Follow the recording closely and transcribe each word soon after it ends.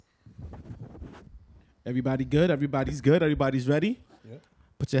Everybody good? Everybody's good? Everybody's ready? Yeah.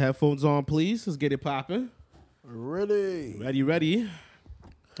 Put your headphones on, please. Let's get it popping. Ready. Ready.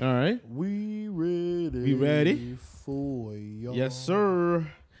 All right. We ready. We ready? For y'all. Yes, sir.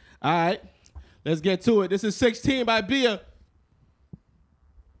 All right. Let's get to it. This is 16 by Bia.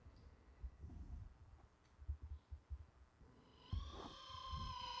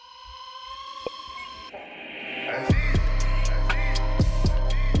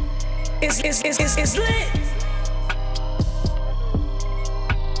 It's lit.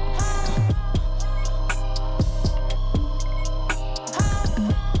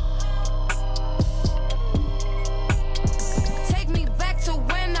 Take me back to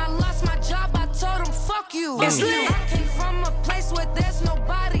when I lost my job. I told him, fuck you. It's lit. I came from a place where there's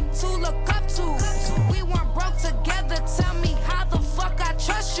nobody to look up to. We weren't broke together. Tell me how the fuck I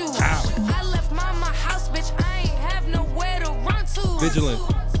trust you. I left mama house, bitch. I ain't have nowhere to run to. Vigilant.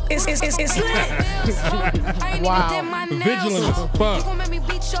 It's lit. Wow. Vigilant as fuck. You gon' make me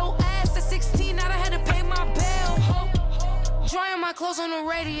beat your ass at 16. Now I had to pay my bill. Drying my clothes on the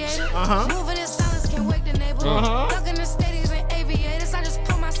radiator. Moving in silence, can't wake the neighbor. Ducking the stadiums and aviators. I just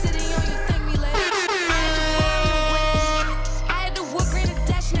put my city on you, thank me later. I had to wood grain and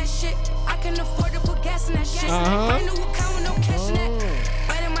dash in that shit. I can afford to put gas in that shit. Brand new account with no cash in that.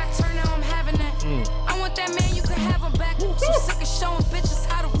 Waiting my turn, now I'm having that. I want that man, you can have him back. So sick of showing bitches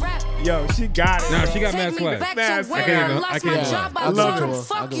how to rap. Yo, she got it. Nah, she got mad Take me swag. back Mad to swag. where I I can't lost even- my I job. I love told her. him,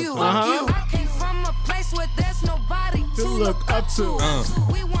 fuck you. Uh-huh. I came from a place where there's nobody to look up to.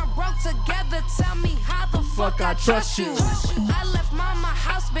 We weren't broke together. Tell me how the fuck I trust you. I left mama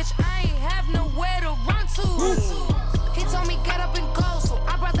house, bitch. I ain't have nowhere to run to. He told me get up and go, so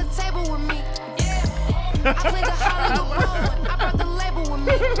I brought the table with me. Yeah. I played the Hollywood role. I brought the label with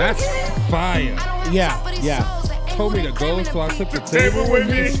me. That's fire. I don't have Yeah, time for these yeah. hoes that ain't Told who me they to claiming go, so I be. took the Table with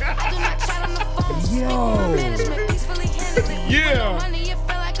me. I do not chat on the phone. Speak with my management, peacefully handle it. Yeah. With no money, it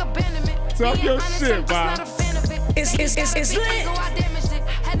feel like abandonment. Talk Being your honest, shit, I'm just Bob. not a fan of it. It's lit. I damaged it.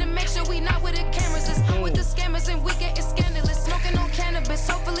 Had to make sure we not with the cameras. It's with the scammers and we getting scandalous. Smoking on cannabis.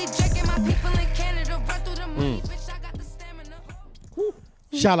 Hopefully drinking my people in Canada. Run through the money, bitch. I got the stamina.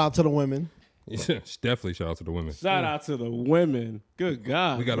 Shout out to the women. Yeah, definitely shout out to the women. Shout out to the women. Good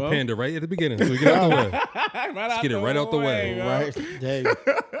God. We got bro. a panda right at the beginning, so we get out the way. Let's get it right out the way. bro. Right? Hey,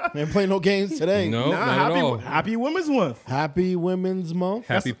 ain't playing no games today. No, Nah, not at all. happy Women's Month. Happy Women's Month.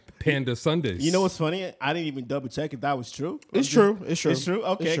 Happy Panda Sundays. You know what's funny? I didn't even double check if that was true. It's true. It's true. It's true?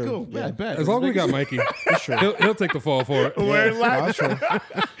 Okay, It's true. cool. Yeah. Bet. As long as we got Mikey, he'll take the fall for it. Word No, like, it's true.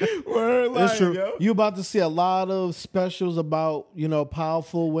 word like, It's true. yo. You about to see a lot of specials about,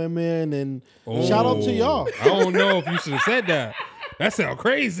 powerful women, and shout out to y'all. I don't know if you should have said that. That sounds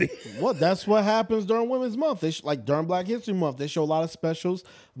crazy. Well, that's what happens during Women's Month. They like during Black History Month, they show a lot of specials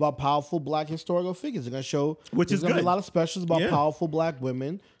about powerful Black historical figures. They're gonna show, Which is there's gonna be good. a lot of specials about Yeah. powerful Black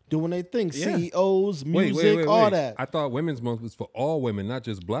women doing their thing, Yeah. CEOs, Wait, music, all that. I thought Women's Month was for all women, not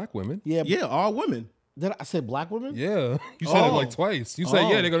just Black women. Yeah, Yeah, all women. Did I say Black women? Yeah, you said it Oh. like twice. You said, Oh.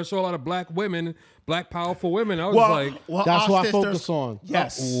 yeah, they're going to show a lot of Black women, Black powerful women. I was Well, like, That's our what I sisters- focus on.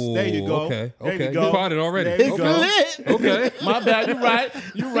 Yes. Ooh, there you go. okay, There okay. you go. You caught it already. There you Okay. go. Lit. Okay. My bad. You're right.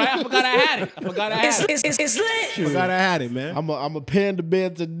 You're right. I forgot I had it. It's lit. Forgot I had it, man. I'm a panda bear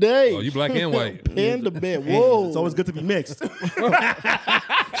today. Oh, you black and white. Panda bear. Whoa. It's always good to be mixed.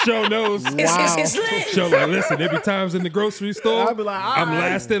 Show knows. Wow. It's lit. Show like, listen, there be times in the grocery store, I'll be like, all I'm right.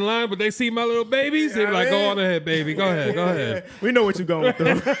 last in line, but they see my little babies, they be like, go on ahead, baby. Go ahead, go ahead. We know what you're going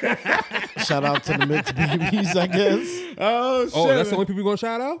through. Shout out to the mixed babies, I guess. Oh, shit. Oh, that's the man. only people you going to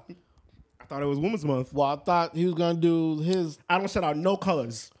shout out? I thought it was Women's Month. Well, I thought he was gonna do his. I don't shout out no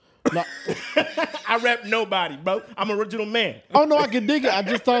colors. No, I rep nobody, bro. I'm an original man. oh no, I can dig it. I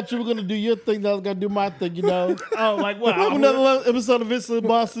just thought you were gonna do your thing. That I was gonna do my thing. Oh, like what? Welcome to another episode of Instantly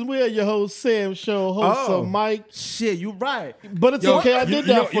Boston. We are your host Sam Show, host Oh. of Mike. Shit, you right. But it's okay. I did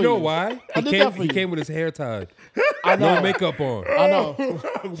that for you. You know why? I did that for He you. came with his hair tied. I know. No makeup on. I know.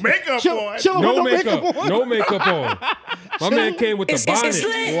 Makeup Chill, boy. chill No no makeup. makeup on. No makeup on. My man came with the It's bonnet.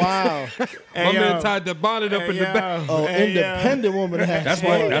 lit. Wow. My man tied the bonnet up in the back. Oh, Hey, independent woman. That's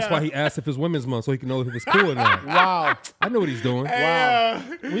why. That's why he asked if it's Women's Month so he can know if it was cool or not. Wow. I know what he's doing. Wow.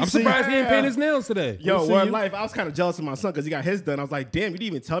 I'm surprised he didn't paint his nails today. Yo, We see word you. life. I was kind of jealous of my son because he got his done. I was like, damn, you didn't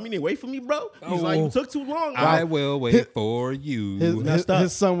even tell me. You didn't wait for me, bro. He's like, you took too long. I will wait for you.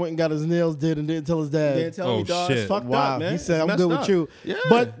 His son went and got his nails did and didn't tell his dad. Didn't tell Oh, me, dog. shit. It's fucked Wow, up, man. he said, It's I'm messed good with up. you. Yeah.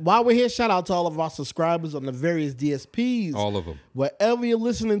 But while we're here, shout out to all of our subscribers on the various DSPs. All of them. Wherever you're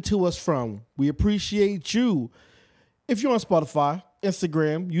listening to us from, we appreciate you. If you're on Spotify,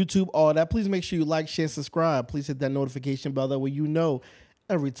 Instagram, YouTube, all that, please make sure you like, share, subscribe. Please hit that notification bell. That way you know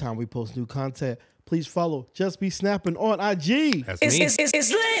every time we post new content. Please follow Just Be Snapping on IG. That's me.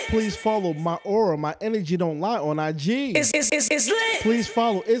 It's lit. Please follow My Aura, My Energy Don't Lie on IG. It's lit. Please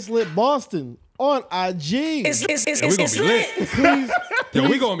follow It's Lit Boston on IG. And we gonna be lit. Please, Yo,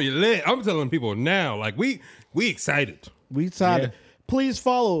 we gonna be lit. I'm telling people now, like we excited. we excited. Yeah. Please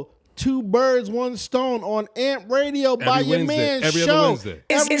follow Two Birds, One Stone on Amp Radio by Every your Wednesday. man Every show. other Wednesday.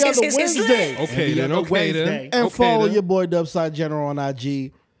 Every It's other lit. Wednesday. Okay Every then. other Okay then. Wednesday. And Okay follow then. your boy Dubside General on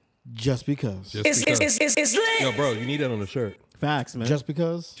IG. Just because. Just because. It's lit. Yo, bro, you need that on the shirt. Facts, man. Just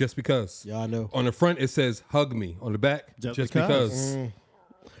because. Just because. Yeah, I know. On the front it says "Hug me." On the back, Just just because. because.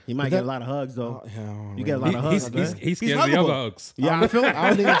 You might get a lot of hugs though. Yeah, You get a lot of hugs. man. He's scared of the huggable. other hugs. Yeah, I feel it.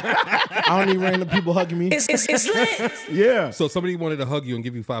 I don't need random people hugging me. It's lit. Yeah. So if somebody wanted to hug you and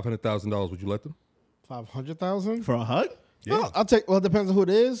give you $500,000, would you let them? 500,000. For a hug? Yeah. I'll take. Well, it depends on who it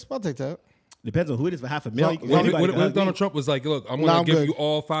is. I'll take that. Depends on who it is. For $500,000. What anybody What can if hug me. Donald Trump was like, "Look, I'm Nah, gonna I'm give good. you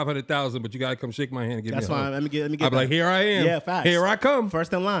all $500,000, but you gotta come shake my hand and give That's me a hug." fine. Let me get. I'd be like, that. "Here I am. Yeah, facts. Here I come."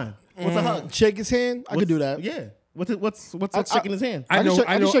 First in line. What's a hug? Shake his hand. I could do that. Yeah. What's shaking his hand? I can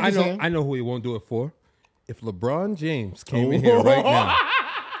shake his hand. I know who he won't do it for. If LeBron James came in here right now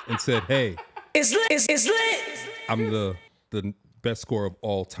and said, "Hey, It's lit. I'm the best scorer of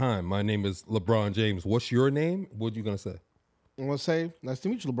all time. My name is LeBron James. What's your name?" What you gonna say? I'm gonna say, "Nice to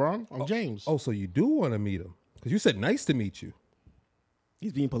meet you, LeBron. I'm James." Oh, so you do want to meet him because you said nice to meet you.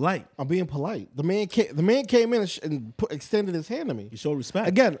 He's being polite. I'm being polite. The man came in and extended his hand to me. You show respect.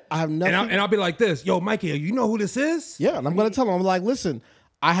 Again, I have nothing. And I'll be like this, "Yo, Mikey, you know who this is?" Yeah, and I'm gonna tell him. I'm like, listen,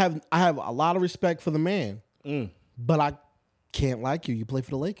 I have a lot of respect for the man, but I can't like you. You play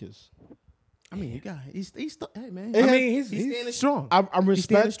for the Lakers. I mean, you got. He's hey man. I mean, he's standing strong. I'm He's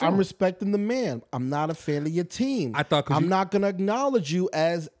standing strong. respecting the man. I'm not a fan of your team. I thought 'cause I'm you- not gonna acknowledge you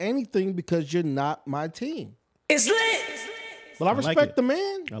as anything because you're not my team. It's lit. But I like respect it. the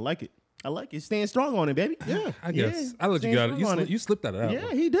man. I like it. I like it. Staying strong on it, baby. Yeah. I guess. Yeah, I'll let you stand get out of strong on it. it. You slipped out of that Yeah,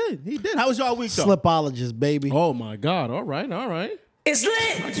 one. he did. He did. How was y'all week though? Slipologist, baby. Oh my God. All right. All right. It's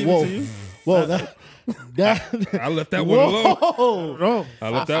lit. Whoa, that I left that one alone. whoa. Bro. I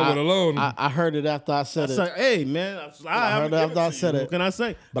left that one alone. I heard it after I said it. So, hey man, I heard after I said it. What can I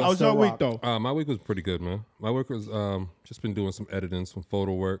say? But I How was still your week rock. though? My week was pretty good, man. My work was just been doing some editing, some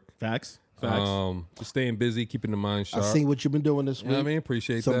photo work. Facts. Just staying busy, keeping the mind I sharp. seen what you've been doing this You week. know what I mean?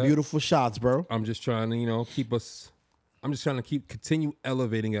 Appreciate Some that. beautiful shots, bro. I'm just trying to, keep us. I'm just trying to continue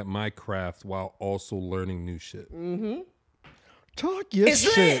elevating at my craft while also learning new shit. Talk your It's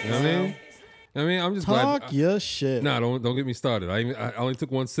lit. shit. You know what I mean? I'm just Talk glad. your shit. Nah, don't get me started. I only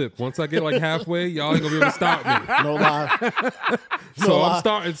took one sip. Once I get like halfway, y'all ain't gonna be able to stop me. No lie. So No, I'm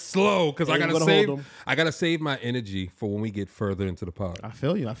starting slow because I Ain't gotta gonna save. hold 'em. I gotta save my energy for when we get further into the pod. I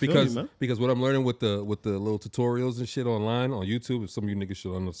feel you. I feel Because you, man. because what I'm learning with the little tutorials and shit online on YouTube, if some of you niggas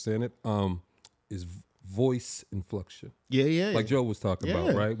should understand it, is voice inflection. Yeah. Like Joe was talking about,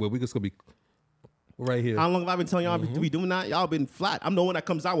 Yeah. right? Where we just gonna be right here. How long have I been telling y'all to be doing that? Y'all been flat. I'm the one that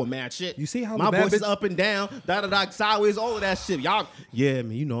comes out with mad shit. You see how my the bad voice is bitch- up and down, sideways, all of that shit. Y'all, yeah,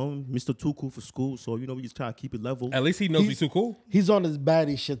 man. You know, Mr. Too Cool for school, so we just try to keep it level. At least he knows he's too cool. He's on his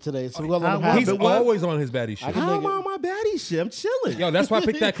baddie shit today, so we're gonna let him I- have He's it. always on his baddie shit. How am I on my baddie shit? I'm chilling. Yo, that's why I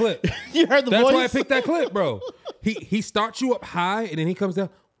picked that clip. You heard the That's voice? why I picked that clip, bro. He starts you up high and then he comes down.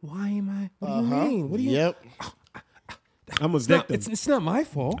 Why am I? What do you mean? What do you? Yep. I'm a It's not, victim. it's not my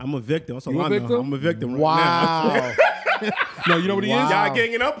fault. I'm a victim. That's all You a I know. victim? I'm a victim right now. Wow. No, you know what he Wow. is? Y'all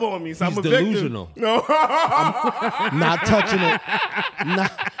ganging up on me, so He's I'm a victim. delusional. No. Not touching it.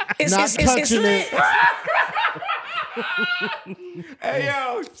 Not It's touching lit. it. Hey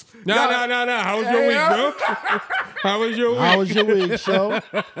yo. No. How was your week, bro? How was your week? How was your week, show?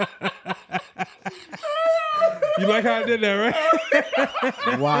 You like how I did that,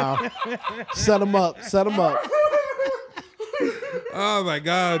 right? Wow. Set him up. Set him up. Oh my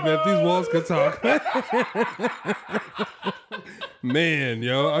God, man! If these walls could talk, man,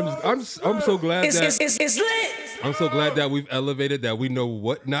 yo, I'm so glad It's that lit. I'm so glad that we've elevated that we know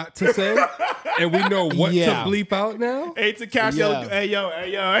what not to say and we know what Yeah. to bleep out now. Hey, to cash Yeah. hey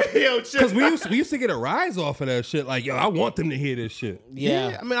yo, chill. Because we used to get a rise off of that shit. Like, yo, I want them to hear this shit.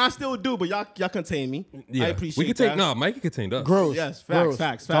 Yeah. I mean, I still do, but y'all contain me. I appreciate we could that. take Mikey contained us. Growth. Yes, facts, Growth.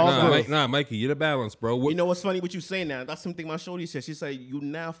 facts, It's all facts. growth. Mikey, you're the balance, bro. You know what's funny? What you saying now? That's something my shorty said. She said, "You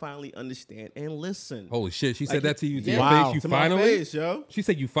now finally understand and listen." Holy shit, she said that to you to Yeah. your Wow. face. You To my finally. face, yo. She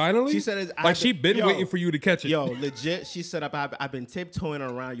said you finally. She said it's- like she been yo. waiting for you to catch it. Yo, legit. She said, "I've been tiptoeing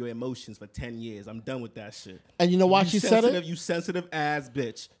around your emotions for 10 years. I'm done with that shit." And you know why she said it? You sensitive ass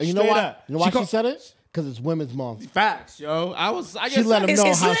bitch. And you know Straight why? up. You know why She she said it? Because it's Women's Month. Facts, yo. I She let him It's-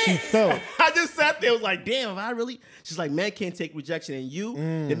 know it's how lit. she felt. I just sat there. Was like, damn. If I really. She's like, man can't take rejection, and you.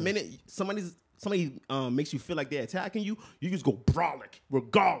 The minute somebody makes you feel like they're attacking you, you just go brolic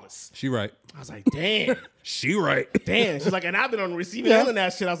regardless. She right. I was like, damn, She right. damn. She's like, and I've been on the receiving end of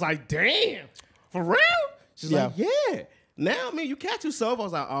that shit. I was like, damn, for real? She's like, yeah. Now, I mean, you catch yourself. I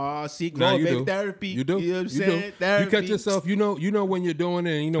was like, oh, see, Nah, going you back do. therapy. You do. You know what I'm You saying? do. Therapy. You catch yourself. You know when you're doing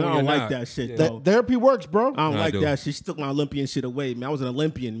it, and you know I when don't you're like not. that shit, Yeah. though. Therapy works, bro. I don't Nah, I like do. that. She took my Olympian shit away, man. I was an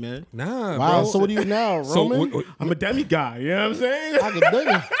Olympian, man. Nah, Wow. bro. So what do you now, So Roman? I'm a demigod. You know what I'm saying? I can dig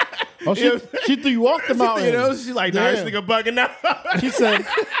it. Oh, she threw you off the mountain. You know, she's like, nah, this Damn. nigga bugging out.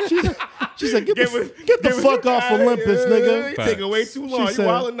 She said, get the fuck off Olympus, Olympus, nigga. You taking way too long. She You said,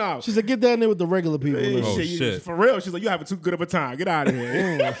 wilding out. She said, get down there with the regular people. Hey, Oh, you- shit. For real. She's like, you having too good of a time. Get out of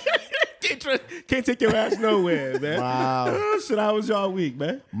here. Can't take your ass nowhere, man. Wow. Oh, shit, how was y'all week,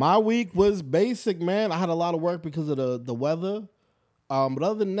 man? My week was basic, man. I had a lot of work because of the weather. But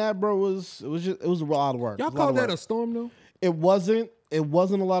other than that, bro, it was a lot of work. Y'all It was a lot call of that work. a storm though? It wasn't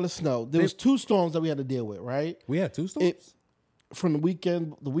a lot of snow. There was 2 storms that we had to deal with, right? We had 2 storms. From the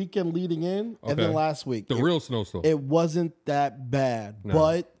weekend leading in, and then Okay. last week. The real snowstorm. It wasn't that bad,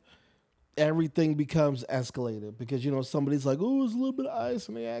 but everything becomes escalated because somebody's like, "Oh, it's a little bit of ice,"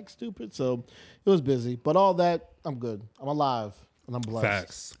 and they act stupid. So it was busy, but all that, I'm good. I'm alive and I'm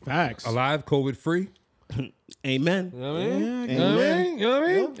blessed. Facts. Alive, COVID free. Amen. You know what I mean? Yeah, You know what I mean? You know what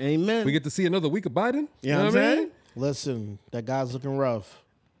I mean? Amen. We get to see another week of Biden. You know what I'm saying? Listen, that guy's looking rough.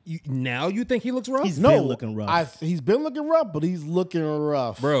 Now you think he looks rough? He's been looking rough. He's been looking rough, but he's looking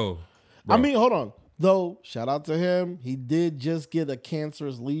rough, Bro. I mean, hold on. Though, shout out to him. He did just get a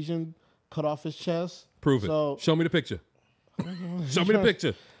cancerous lesion cut off his chest. Prove it. So, Show me the picture. Show me the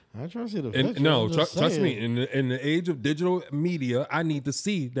picture. I try to see the And picture. no, I'm just trust me. saying. In the age of digital media, I need to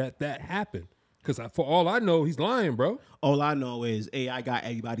see that happened. Because for all I know, he's lying, bro. All I know is AI got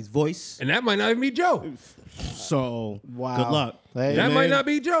everybody's voice. And that might not even be Joe. So, Wow. good luck. Hey, That man. might not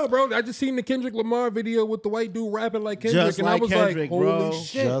be Joe, bro. I just seen the Kendrick Lamar video with the white dude rapping like Kendrick, Just and I like was Kendrick, like, holy bro.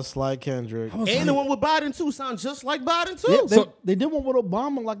 shit. Just like Kendrick. And the one with Biden, too, sounds just like Biden, too. Yeah, So- they did one with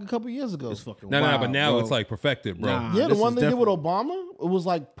Obama like a couple years ago. It's fucking No, wild, but now bro. it's like perfected, bro. Nah. Yeah, the this one is they did with different. Obama, it was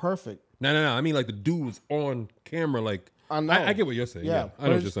like perfect. No. I mean, like the dude was on camera. Like, I know. I get what you're saying. Yeah, I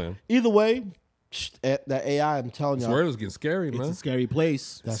know what you're saying. Either way, that AI, I'm telling I you, swear it was getting scary, It's man. a scary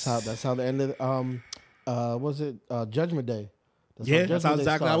place. that's how the end of was it Judgment Day? Yeah, that's how Judgment Day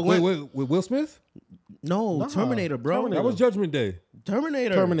exactly how it started. went. Wait, with Will Smith? No, Nah, Terminator, bro. Terminator. That was Judgment Day.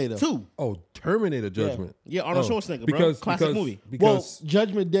 Terminator 2. Oh, Terminator Judgment. Yeah, Arnold Schwarzenegger, bro. Because Classic movie. Well, Because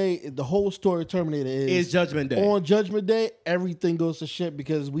Judgment Day, the whole story of Terminator Is Judgment Day. On Judgment Day, everything goes to shit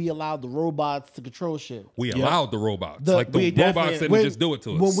because we allowed the robots to control shit. we allowed the robots. The- like the we robots definitely- didn't just do it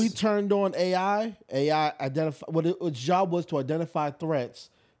to us. When we turned on AI identify its job was to identify threats,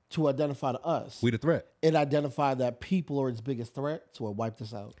 to identify to us. we the threat. It identified that people are its biggest threat, so it wiped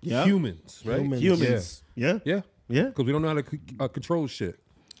us out. Yeah. Humans, right? Humans. Yeah. Yeah. Yeah. Because we don't know how to control shit.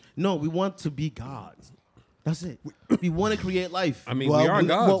 No, we want to be gods. That's it. We want to create life. I mean, we are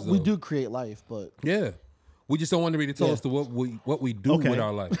gods. Well, we though. do create life, but Yeah. We just don't want anybody to tell Yeah. us to what we do Okay. with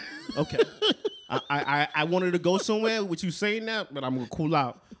our life. Okay. I wanted to go somewhere with you saying that, but I'm gonna cool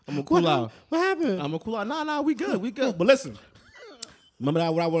out. I'm gonna cool out. what happened? I'm gonna cool out. Nah, we good. We good. But listen, remember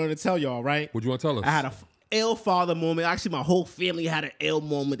that what I wanted to tell y'all, right? What you want to tell us? I had a ill father moment. Actually, my whole family had an ill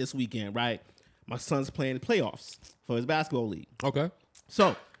moment this weekend, right? My son's playing the playoffs for his basketball league. Okay.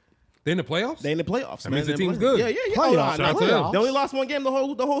 So They in the playoffs? they in the playoffs. That means man. the They're team's playing. good. Yeah. Playoffs. Oh, nah, Shout out to them. They only lost one game the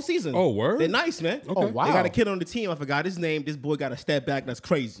whole season. Oh, word? They're nice, man. Oh, wow. They got a kid on the team. I forgot his name. This boy got a step back. That's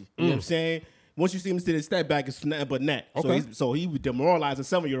crazy. You know what I'm saying? Once you see him to the step back, it's nothing but net. Okay. So he was demoralizing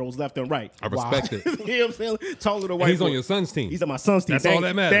 7-year-olds left and right. I respect it. You know what I'm saying? Taller than white. He's on boy. your son's team. He's on my son's team. That's all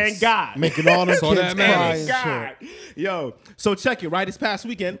that matters. Thank God. Making all the That's all kids that cry matters. and God. shit. Yo, so check it, right? This past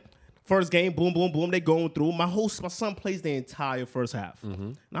weekend, first game, boom, boom, boom. They going through. My son plays the entire first half.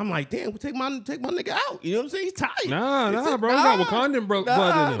 And I'm like, damn, take my nigga out. You know what I'm saying? He's tired. Nah, bro. He got Wakandan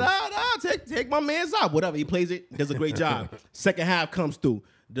blood in him. Nah. Take my man's out. Whatever. He plays it. Does a great job. Second half comes through.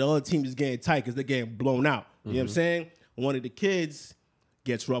 The other team is getting tight because they're getting blown out. You know what I'm saying? One of the kids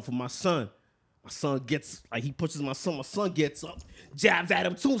gets rough with my son. My son gets, like, he pushes my son. My son gets up, jabs at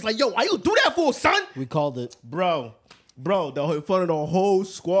him too. It's like, yo, why you do that for, son? We called it. Bro, in front of the whole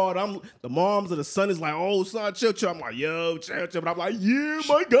squad, the moms of the son is like, oh, son, chill. I'm like, yo, chill. But I'm like, yeah,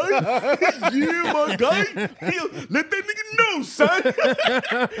 my guy. Yeah, my guy. Let that nigga know, son.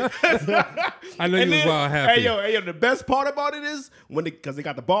 I know you was wild happy. Hey, yo, the best part about it is because they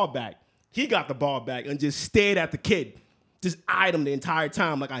got the ball back. He got the ball back and just stared at the kid. just eyed him the entire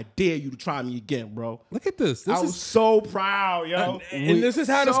time. Like, I dare you to try me again, bro. Look at this. I was so proud, yo. And this is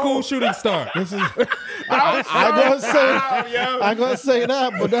how the school shooting start. This is. I was I gonna say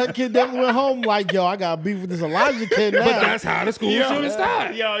that, but that kid definitely went home like, yo, I got beef with this Elijah kid now. But that's how the school shooting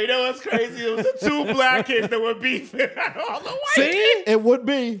started. Yo, you know what's crazy? It was the 2 black kids that were beefing. All the white kids. See? It would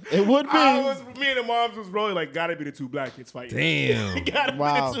be. It would be. Me and the moms was rolling like, gotta be the 2 black kids fighting. Damn. Gotta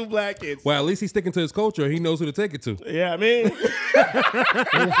Wow. be the 2 black kids. Well, at least he's sticking to his culture. He knows who to take it to. Yeah, I mean,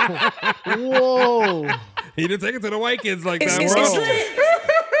 Whoa. He didn't take it to the white kids like It's, that, it's, bro. it's lit.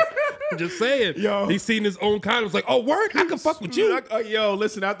 I'm just saying. Yo. He's seen his own kind. It's like, oh, word, I can fuck with you. Yo,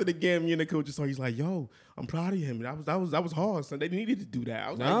 listen, after the game, me and the coach just saw, he's like, yo, I'm proud of him. That was hard, son. They needed to do that.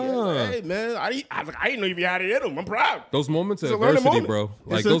 I was like, yeah, hey, man, I didn't know you had it in him. I'm proud. Those moments of It's a learning adversity, moment. ball.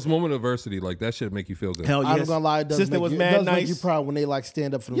 Like It's a- those moments of adversity, like that shit make you feel good. Hell I'm not gonna lie, it does Sister make was you, mad it does nice. make you proud when they like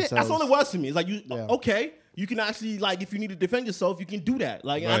stand up for Yeah, themselves. that's all it was to me. It's like, you Yeah. okay, you can actually, like, if you need to defend yourself, you can do that.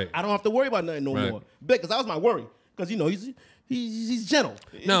 Like, Right. I don't have to worry about nothing no Right. more. Because that was my worry. Because, you know, he's gentle.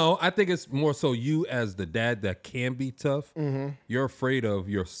 No, I think it's more so you as the dad that can be tough. You're afraid of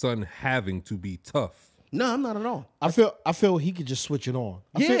your son having to be tough. No, I'm not at all. I feel he could just switch it on.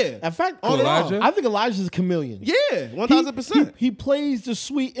 Yeah. In fact, On and Elijah? off. I think Elijah's a chameleon. Yeah, He- 1,000%. He plays the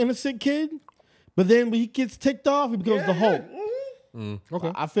sweet, innocent kid, but then when he gets ticked off, he becomes the Hulk.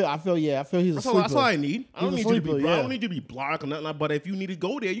 Okay. I feel he's a That's all, sleeper. that's all I need. I don't He's need a you to be sleeper, I yeah. don't need you to be blocked or nothing like. But if you need to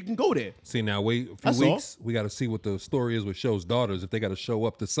go there, you can go there. See, now wait a few That's all. weeks. We got to see what the story is with Show's daughters if they got to show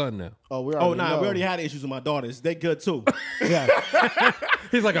up the son now. Oh, we Oh already nah, know. we already had issues with my daughters. They good too. Yeah.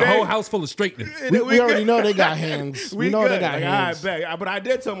 He's like a whole house full of straightness. we already know they got hands. We know good. they got Like, hands. all right, bet. But I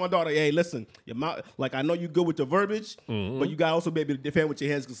did tell my daughter, hey, listen, your mouth, like I know you good with your verbiage, but you gotta also be able to defend with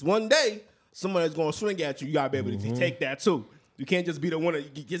your hands because one day someone is gonna swing at you. You gotta be able to take that too. You can't just be the one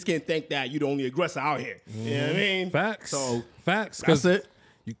that you just can't think that you're the only aggressor out here. You know what I mean? Facts. So Facts. that's it.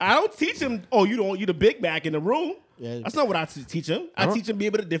 I don't teach him. Oh, you the big back in the room. Yeah. That's not what I teach him. I teach him be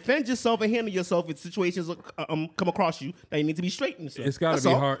able to defend yourself and handle yourself if situations come across you that you need to be straight in. It's got to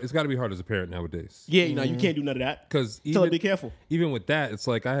be hard. It's got to be hard as a parent nowadays. Yeah, you know you can't do none of that. Because Tell her be careful. Even with that, it's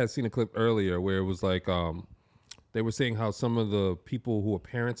like I had seen a clip earlier where it was like they were saying how some of the people who are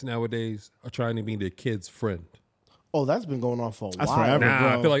parents nowadays are trying to be their kids' friend. Oh, that's been going on for a That's while. forever.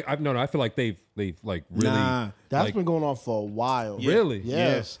 Nah, bro. I feel like they've like really. Nah. That's like, been going on for a while. Really?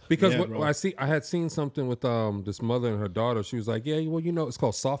 Yes. Because Yeah, what bro. I had seen something with this mother and her daughter. She was like, yeah, well, you know, it's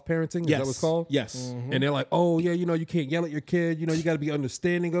called soft parenting. Is that what it's called? Yes. And they're like, oh yeah, you know, you can't yell at your kid. You know, you got to be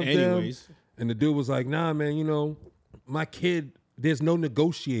understanding of Anyways. them. And the dude was like, nah, man, you know, my kid, there's no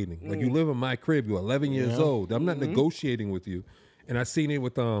negotiating. Like you live in my crib. You're 11 years old. I'm not negotiating with you. And I seen it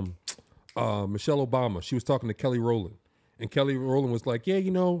with Michelle Obama. She was talking to Kelly Rowland. And Kelly Rowland was like, yeah, you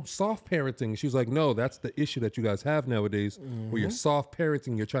know, soft parenting. She was like, no, that's the issue that you guys have nowadays where you're soft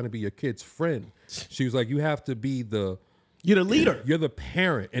parenting. You're trying to be your kid's friend. She was like, you have to be You're the leader. you're the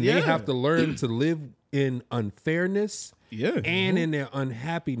parent. And they Yeah. have to learn to live in unfairness Yeah. and in their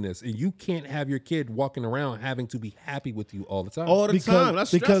unhappiness. And you can't have your kid walking around having to be happy with you all the time. All the time.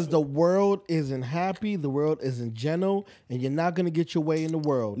 That's because stressful. the world isn't happy, the world isn't gentle, and you're not going to get your way in the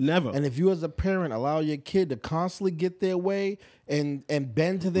world. Never. And if you as a parent allow your kid to constantly get their way and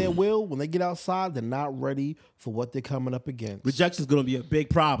bend to their will, when they get outside, they're not ready for what they're coming up against. Rejection's gonna be a big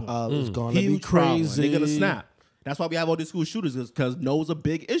problem. It's going to be Huge problem. crazy. They're gonna snap. That's why we have all these school shooters, because no's a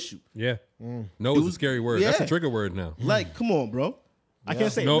big issue. Yeah. No is a scary word. That's a Yeah. trigger word now. Like, come on, bro. I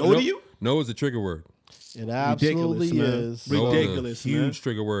can't say No, no to you. No is a trigger word. It absolutely man. is. No is a Ridiculous, huge man.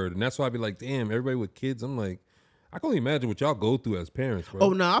 trigger word. And that's why I be like, damn, everybody with kids, I'm like, I can only imagine what y'all go through as parents, bro. Oh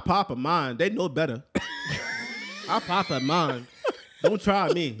no, I pop a mine. They know better. I pop at mine. Don't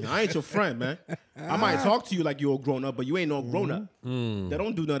try me. I ain't your friend, man. I might talk to you like you're a grown up, but you ain't no grown up. They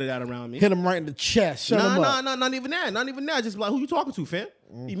don't do none of that around me. Hit him right in the chest. Shut him up. Nah, not even that. Not even that. Just like, who you talking to, fam?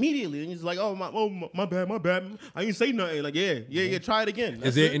 Immediately. And he's like, my bad. I ain't say nothing. Like, yeah, try it again. is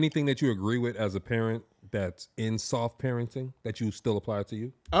That's there it. anything that you agree with as a parent that's in soft parenting that you still apply to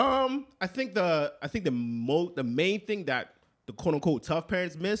you? I think the main thing that the quote unquote tough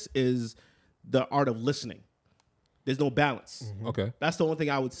parents miss is the art of listening. There's no balance. Okay. That's the only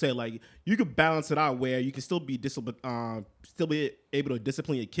thing I would say. Like, you could balance it out where you can still be still be able to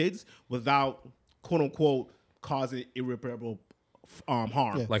discipline your kids without quote unquote causing irreparable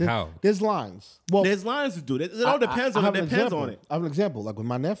harm. Yeah, Like there- how? There's lines. Well, There's lines to do. It all depends I on have it. an Depends example. on it. I have an example, like with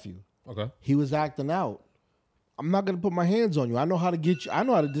my nephew. Okay. He was acting out. I'm not gonna put my hands on you. I know how to get you. I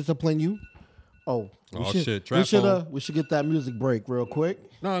know how to discipline you. Oh, Shit, trap we should get that music break real quick.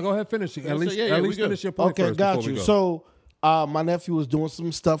 No, go ahead, finish it. At least, yeah, at we least good. finish your point Okay, first got before we you. go. So, my nephew was doing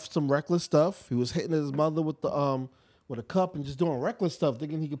some reckless stuff. He was hitting his mother with with a cup and just doing reckless stuff,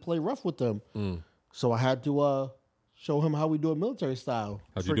 thinking he could play rough with them. So I had to show him how we do it military style.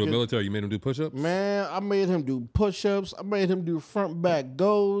 How'd you do it military? You made him do push-ups? Man, I made him do push-ups. I made him do front-back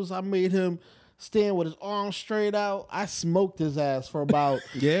goes. I made him stand with his arms straight out. I smoked his ass for about...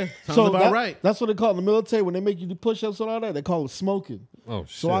 Yeah, sounds about right. That's what they call it in the military. When they make you do push-ups and all that, they call it smoking. Oh, shit.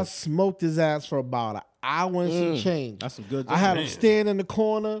 So I smoked his ass for about an hour and some change. That's some good. I had him stand in the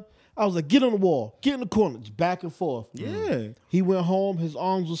corner. I was like, get on the wall. Get in the corner. Just back and forth. Yeah. He went home. His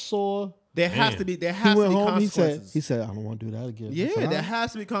arms were sore. There has to be He went home. consequences. He said, I don't want to do that again. Yeah, I said, there "All right."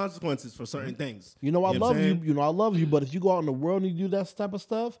 has to be consequences for certain things. You know, I what love I'm you. saying? You know, I love you. But if you go out in the world and you do that type of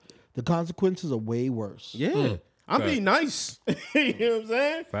stuff, the consequences are way worse. Yeah. I'm Fact. being nice. You know what I'm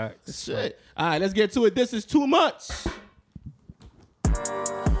saying? Facts. Shit. All right, let's get to it. This is too much.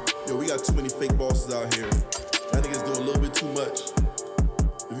 Yo, we got too many fake bosses out here. That nigga's doing a little bit too much.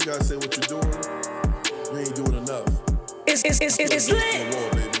 If you gotta say what you're doing, you ain't doing enough. It's lit.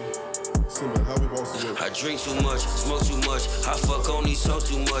 Wall, baby. Simba, how we bosses with? I drink too much, smoke too much, I fuck on these hoes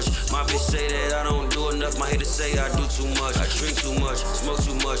too much. My bitch say that I don't do enough, my haters say I do too much. I drink too much, smoke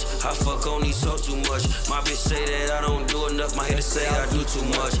too much, I fuck on these hoes too much. My bitch say that I don't do enough, my haters say I do too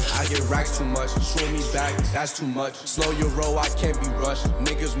much. I get racks too much, swing me back, that's too much. Slow your roll, I can't be rushed.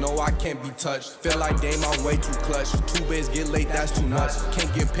 Niggas know I can't be touched. Feel like Dame, I'm way too clutch. Two bids get late, that's too nuts.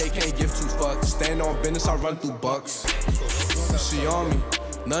 Can't get paid, can't give two fucks. Stand on business, I run through bucks. She on me,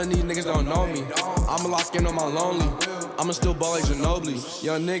 none of these niggas don't know me. I'ma lock in on my lonely. I'ma still ball like Ginobili.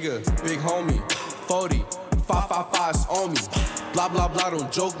 Young nigga, big homie, 40, 555's on me. Blah blah blah,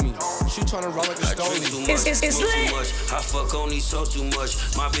 don't joke me. She tryna roll like a I drink too stony. much, smoke too much, I fuck on these hoes too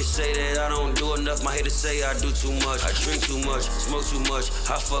much. My bitch say that I don't do enough, my haters say I do too much. I drink too much, smoke too much,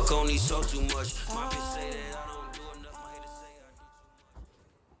 I fuck on these hoes too much. My bitch say that I don't do enough, my haters say I do too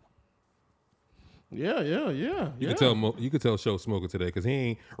much. Yeah. You could tell Show smoking today because he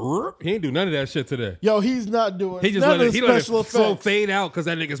ain't do none of that shit today. Yo, he's not doing He just none let of it, the he let it special slow effects. fade out because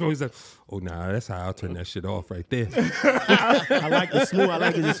that nigga smoke. He's like, oh nah, that's how I'll turn that shit off right there. I like the smooth. I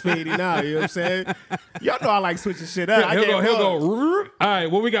like it just fading out. You know what I'm saying? Y'all know I like switching shit up. he'll go. All right,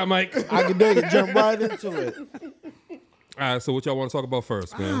 what we got, Mike? I can dig it. Jump right into it. All right, so what y'all want to talk about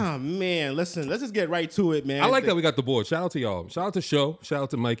first, man? Oh, man. Listen, let's just get right to it, man. I like that we got the board. Shout out to y'all. Shout out to Show. Shout out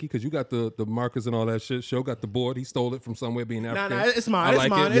to Mikey because you got the markers and all that shit. Show got the board. He stole it from somewhere being Nah, African. it's mine. I It's like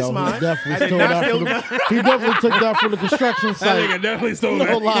mine. it. It's Yo, mine. he definitely I did stole not that steal from that. he definitely took that from the construction That site. nigga definitely stole No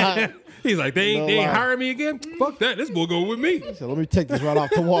that. lie. He's like, they ain't lie. hiring me again? Fuck that. This boy go with me. So let me take this right off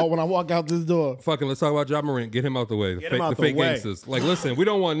the wall when I walk out this door. Fucking let's talk about Ja Morant. Get him out the way. Get him out The the fake way. gangsters. Like, listen, we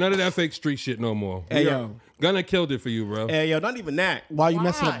don't want none of that fake street shit no more. Hey, We yo. are- Gunna killed it for you, bro. Hey, yo, not even that. Why are you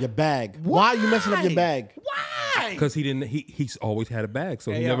messing up your bag? Why are you messing up your bag? Why? Because he's always had a bag,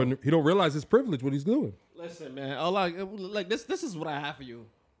 so Hey, he yo. never he don't realize his privilege what he's doing, Listen, man. Oh, like this is what I have for you.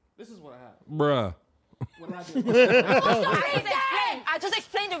 This is what I have. bruh. What did I do? I just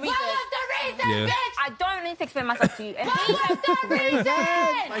explained the reason. What was the reason, Yeah. bitch? I don't need to explain myself to you. And What was the reason?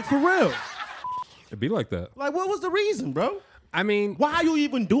 Like, for real. It'd be like that. Like, what was the reason, bro? I mean, Why are you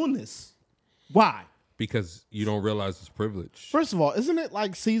even doing this? Why? because you don't realize his privilege. First of all, isn't it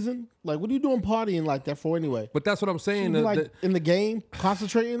like season? Like, what are you doing partying like that for anyway? But that's what I'm saying. You like in the game,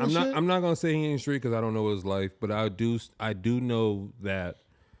 concentrating and shit? I'm not gonna say he ain't street because I don't know his life, but I do know that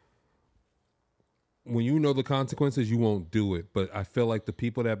when you know the consequences, you won't do it. But I feel like the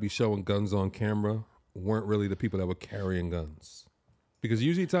people that be showing guns on camera weren't really the people that were carrying guns. Because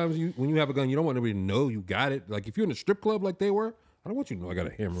usually times when you have a gun, you don't want anybody to know you got it. Like if you're in a strip club like they were, I don't want you to know I got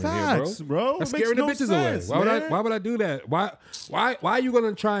a hammer Facts, in here, bro. bro. That's It makes scaring the no bitches sense, away. man. Why would I do that? Why are you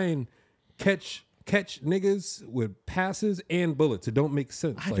gonna try and catch niggas with passes and bullets? It don't make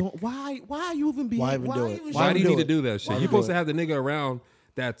sense. I Like, don't. Why are you even being? Why even do it? even why do you do need to it? do that shit? Why You're do supposed it? to have the nigga around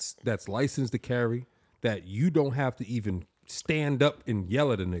that's licensed to carry, that you don't have to even stand up and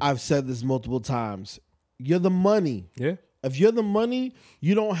yell at a nigga. I've said this multiple times. You're the money. Yeah. If you're the money,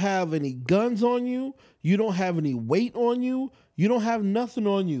 you don't have any guns on you. You don't have any weight on you. You don't have nothing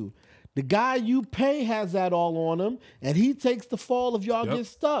on you. The guy you pay has that all on him, and he takes the fall if y'all Yep. get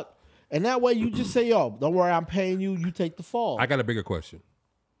stuck. And that way you just say, yo, don't worry, I'm paying you. You take the fall. I got a bigger question.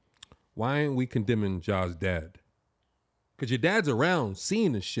 Why ain't we condemning Ja's dad? Because your dad's around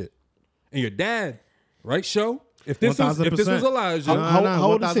seeing this shit. And your dad, right, Show? If this was 1000%. Elijah, How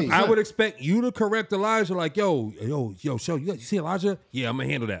old is he? I would expect you to correct Elijah like, yo, Show, you see Elijah? Yeah, I'm going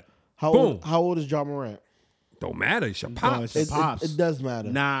to handle that. Boom. How old is Ja Morant? Don't matter. It's your No, pops. it's your pops. It does matter.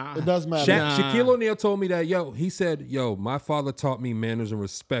 Nah. It does matter. Shaquille O'Neal told me that, he said, my father taught me manners and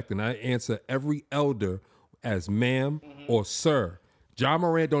respect, and I answer every elder as ma'am or sir. Ja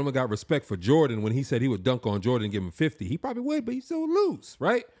Morant don't even got respect for Jordan when he said he would dunk on Jordan and give him 50. He probably would, but he still would lose,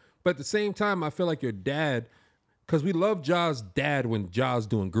 right? But at the same time, I feel like your dad, because we love Ja's dad when Ja's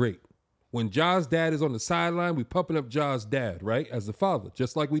doing great. When Ja's dad is on the sideline, we pumping up Ja's dad, right? As the father,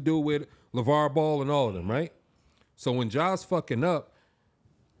 just like we do with LeVar Ball and all of them, right? So when Ja's fucking up,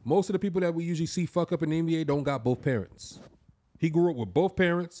 most of the people that we usually see fuck up in the NBA don't got both parents. He grew up with both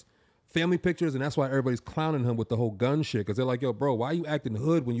parents, family pictures, and that's why everybody's clowning him with the whole gun shit. Because they're like, yo, bro, why you acting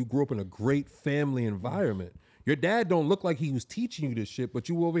hood when you grew up in a great family environment? Your dad don't look like he was teaching you this shit, but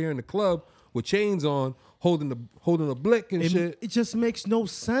you over here in the club with chains on, holding a blick and shit. It just makes no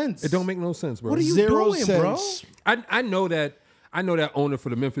sense. It don't make no sense, bro. What are you Zero doing, sense. bro? I know that owner for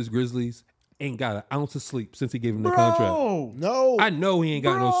the Memphis Grizzlies ain't got an ounce of sleep since he gave him the Bro, contract. No. I know he ain't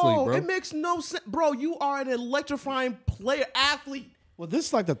got no sleep, bro. It makes no sense. Bro, you are an electrifying player, athlete. Well, this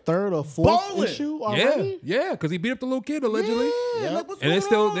is like the third or fourth Bowling. issue Yeah, already. yeah, because he beat up the little kid allegedly. Yeah, like, what's And they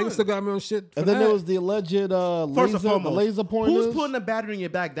going on? still got me on shit. For And then that. there was the alleged First laser, and foremost, the laser pointers. who's putting a battery in your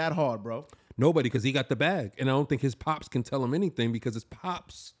back that hard, bro? Nobody, because he got the bag. And I don't think his pops can tell him anything because his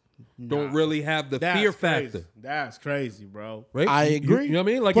pops don't really have the fear factor. That's crazy, bro. Right? I agree. You know what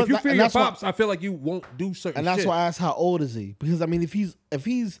I mean? Like, But if you that- fear and your that's why- pops, I feel like you won't do certain And that's shit. why I asked how old is he? Because I mean, if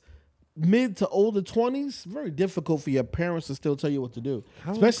he's mid to older 20s, very difficult for your parents to still tell you what to do,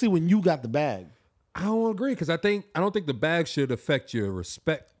 especially when you got the bag. I don't agree because I don't think the bag should affect your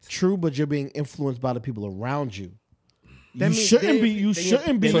respect. True, but you're being influenced by the people around you. That You means shouldn't be. then You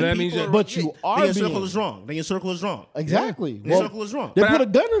shouldn't be. So that means but you are Then your being. circle is wrong. Then your circle is wrong. Exactly. Your circle is wrong. They But put I- a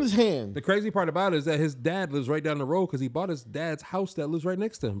gun in his hand. The crazy part about it is that his dad lives right down the road because he bought his dad's house that lives right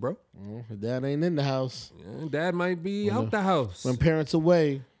next to him, bro. His dad ain't in the house. And dad might be out the house. When parents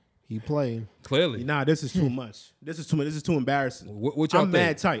away, he playing. Clearly. Nah, this is too much. This is too much. This is too embarrassing. What y'all I'm think?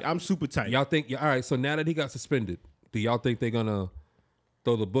 mad tight. I'm super tight. Y'all think, all right, so now that he got suspended, do y'all think they're going to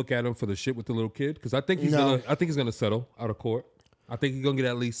throw the book at him for the shit with the little kid? Because I think he's gonna settle out of court. I think he's gonna get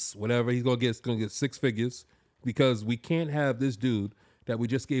at least whatever he's gonna get 6 figures because we can't have this dude that we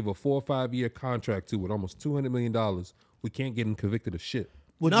just gave a 4 or 5 year contract to with almost $200 million. We can't get him convicted of shit.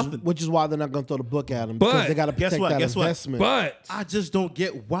 Which is why they're not going to throw the book at him But because they got to guess protect what? that Guess what? investment. But I just don't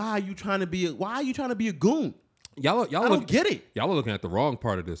get why are you trying to be a goon? y'all I don't get it. Y'all are looking at the wrong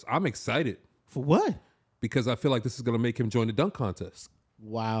part of this. I'm excited For what? because I feel like this is gonna make him join the dunk contest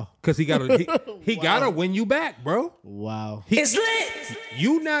Wow. because he gotta win you back, bro. Wow. It's lit.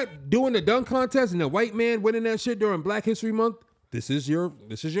 You not doing the dunk contest and the white man winning that shit during Black History Month. This is your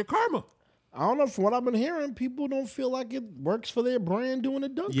karma. I don't know. From what I've been hearing, people don't feel like it works for their brand doing a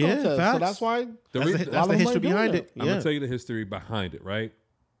dunk Yeah, contest. facts. So that's why. That's the history behind it. I'm gonna tell you the history behind it, right?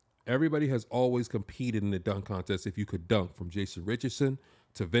 Everybody has always competed in the dunk contest if you could dunk, from Jason Richardson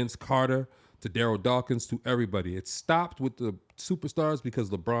to Vince Carter to Daryl Dawkins to everybody. It stopped with the superstars because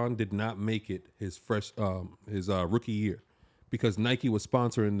LeBron did not make it his rookie year because Nike was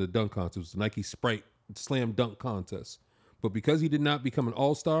sponsoring the dunk contest. It was the Nike Sprite Slam Dunk Contest. But because he did not become an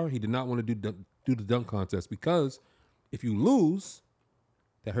all-star, he did not want to do the dunk contest because if you lose,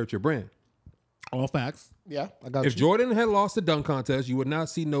 that hurt your brand. All facts. Yeah, I got If you. Jordan had lost the dunk contest, you would not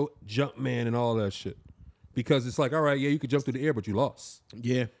see no jump man and all that shit. Because it's like, all right, yeah, you could jump through the air, but you lost.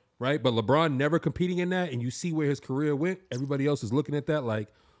 Yeah. Right? But LeBron never competing in that, and you see where his career went. Everybody else is looking at that like,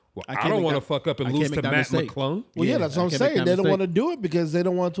 well, I can't don't make want to that- fuck up and I lose can't to make that Matt mistake. McClung. Well, yeah, that's what I'm I can't make saying. that They don't mistake. want to do it because they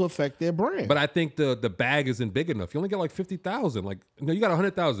don't want to affect their brand. But I think the bag isn't big enough. You only get like 50,000. Like, no, you got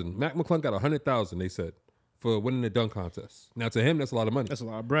 100,000. Matt McClung got 100,000, they said, for winning the dunk contest. Now, to him, that's a lot of money. That's a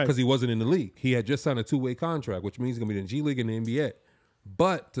lot of bread. Because he wasn't in the league. He had just signed a 2-way contract, which means he's going to be in the G League and the NBA.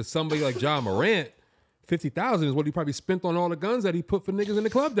 But to somebody like Ja Morant, 50,000 is what he probably spent on all the guns that he put for niggas in the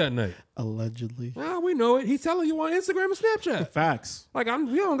club that night. Allegedly. Ah, we know it. He's telling you on Instagram and Snapchat. Facts. Like,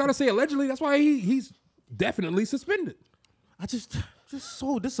 you don't got to say allegedly. That's why he's definitely suspended. I just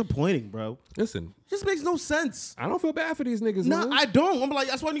so disappointing, bro. Listen, Just makes no sense. I don't feel bad for these niggas. Nah, man. I don't. I'm like,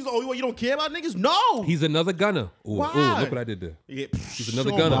 that's why niggas. Oh, you don't care about niggas? No. He's another gunner. Ooh, Why? ooh, look what I did there. Yeah, He's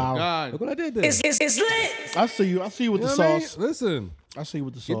another oh gunner. my God. Look what I did there. It's lit. I see you. I see you with You the know what I mean? sauce. Listen, I see you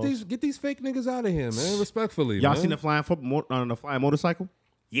with the sauce. get these fake niggas out of here, man. Respectfully, Y'all man. seen the flying on the flying motorcycle?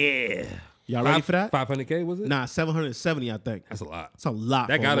 Yeah. Y'all ready for that? 500K was it? Nah, 770. I think That's a lot. that's a lot.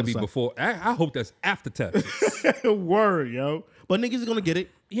 That for a gotta be motorcycle. before. I hope that's after taxes. Word, yo. But niggas is gonna get it.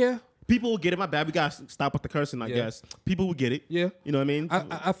 yeah. People will get it. My bad. We gotta stop with the cursing. I Yeah. guess people will get it. Yeah. You know what I mean?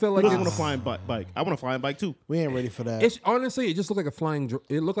 I feel Who like doesn't want a it's, flying bike? I want a flying bike too. We ain't ready for that. it's honestly it just looked like a flying.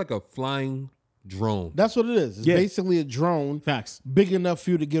 It looked like a flying drone. That's what it is. It's Yeah. basically a drone. Facts. Big enough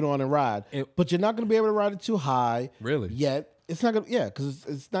for you to get on and ride. But you're not going to be able to ride it too high. Really? Yet. It's not going to, yeah, because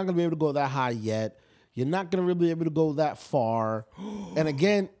it's not going to be able to go that high yet. You're not gonna really be able to go that far. And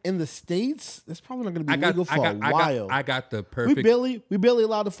again, in the States, it's probably not gonna be legal for a while. I got the perfect. We barely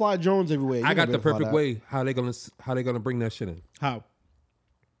allowed to fly drones everywhere. I got the perfect way. How they gonna bring that shit in? How?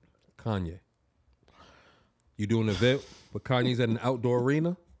 Kanye. You do an event, but Kanye's at an outdoor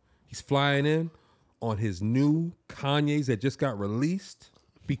arena. He's flying in on his new Kanye's that just got released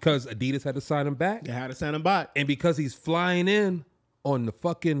because Adidas had to sign him back. They had to send him back. And because he's flying in on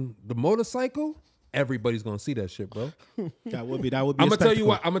the motorcycle, everybody's gonna see that shit, bro. That would be. I'm gonna tell you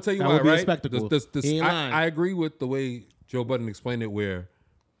why. That would be a right? spectacle. He ain't lying. I agree with the way Joe Budden explained it, where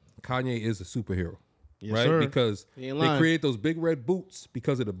Kanye is a superhero, Yes, right? sir. Because He ain't they lying. create those big red boots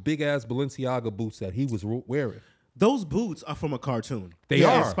because of the big ass Balenciaga boots that he was wearing. Those boots are from a cartoon. They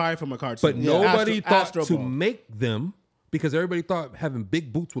are inspired from a cartoon. But nobody thought Astro to Ball. make them because everybody thought having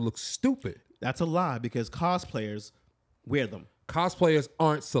big boots would look stupid. That's a lie because cosplayers wear them. Cosplayers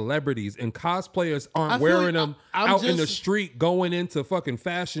aren't celebrities, and cosplayers I aren't feel wearing you. them I'm out in the just- street, going into fucking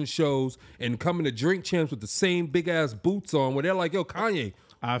fashion shows and coming to drink champs with the same big ass boots on. Where they're like, "Yo, Kanye,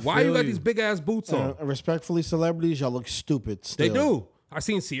 why you feel got you. these big ass boots on?" Respectfully, celebrities, y'all look stupid. They Still. do. I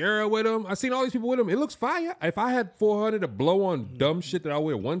seen Sierra with them. I seen all these people with them. It looks fire. If I had 400 to blow on dumb shit that I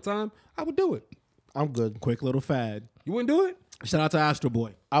wear one time, I would do it. I'm good. Quick little fad. You wouldn't do it? Shout out to Astro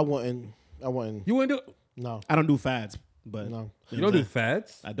Boy. I wouldn't. You wouldn't do it? No. I don't do fads, but No. You don't do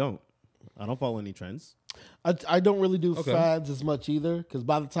fads? I don't. I don't follow any trends. I don't really do Okay. fads as much either, because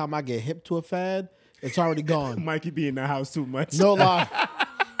by the time I get hip to a fad, it's already gone. Mikey be in the house too much. No lie.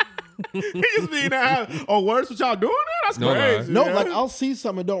 he just be in the house. Oh, worse what y'all doing? That's No crazy. No, man. like I'll see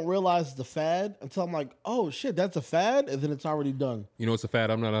something and don't realize it's a fad until I'm like, oh shit, that's a fad, and then it's already done. You know what's a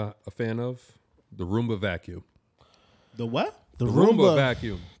fad I'm not a fan of? The Roomba vacuum. The what? The Roomba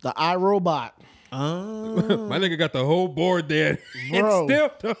vacuum. the iRobot. My nigga got the whole board there. Bro.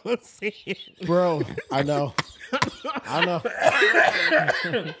 And still don't see it. Bro, I know. I know.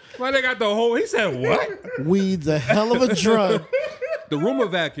 My nigga got the whole. He said what? Weed's a hell of a drug. The Roomba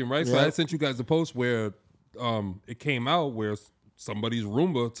vacuum, right? So Yeah. I sent you guys a post where it came out where somebody's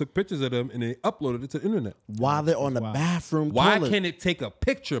Roomba took pictures of them and they uploaded it to the internet. While they're on the bathroom Why toilet. can't it take a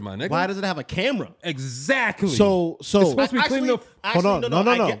picture, my nigga? Why does it have a camera? Exactly. So It's supposed to be cleaning up. Hold on.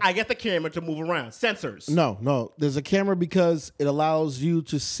 No. I get the camera to move around. Sensors. No. There's a camera because it allows you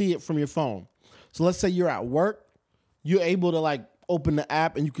to see it from your phone. So let's say you're at work, you're able to like open the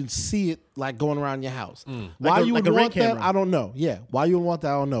app and you can see it like going around your house. Why Like a- you like would a Ring want that, camera. I don't know. Yeah, why you would want that,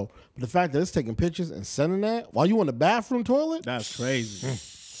 I don't know. But the fact that it's taking pictures and sending that while you in the bathroom toilet, That's crazy.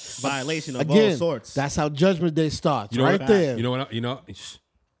 Violation of all again, sorts. that's how Judgment Day starts, You know right what? there. You know what?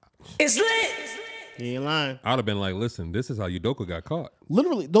 It's lit. He ain't lying. I'd have been like, listen, this is how Udoka got caught.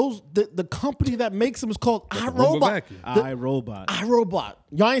 Literally, the company that makes them is called Roomba iRobot. vacuum. iRobot. iRobot.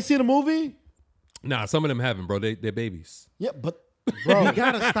 Y'all ain't seen the movie? Nah, some of them haven't, bro. They're babies. Yeah, but bro, You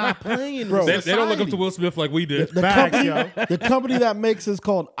gotta stop playing. Bro. with They don't look up to society. Will Smith like we did. the company that makes is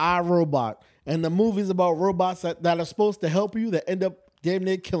called iRobot, and the movie's about robots that are supposed to help you that end up damn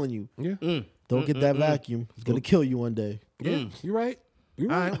near killing you. Yeah. Don't get that vacuum; it's gonna kill you one day. Yeah. You right. You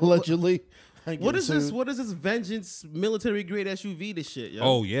All right. right. Allegedly. What is this? What is this Vengeance military grade SUV? This shit, yo.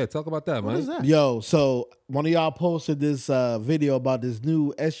 Oh yeah, talk about that, man. what is that? Yo, so one of y'all posted this video about this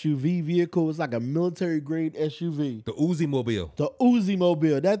new SUV vehicle. It's like a military grade SUV. The Uzi Mobile. The Uzi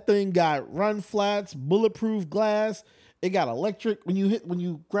Mobile. That thing got run flats, bulletproof glass. It got electric. When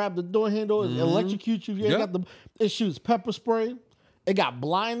you grab the door handle, it electrocutes you. Yeah. It shoots pepper spray. It got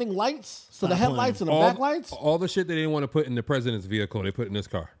blinding lights. So the headlights and the All, backlights. all the shit they didn't want to put in the president's vehicle, they put in this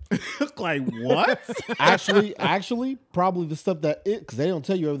car. Like what? Actually, probably the stuff that because they don't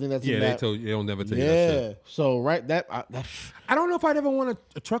tell you everything that's Yeah, in they that. told you they don't never tell you that shit. Yeah. So right that I don't know if I'd ever want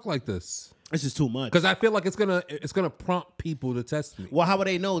a truck like this It's just too much. because I feel like it's gonna prompt people to test me. Well, how would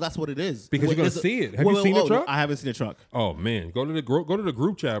they know that's what it is? Because you're gonna is see it. Have you seen the truck? I haven't seen the truck. Oh man, go to the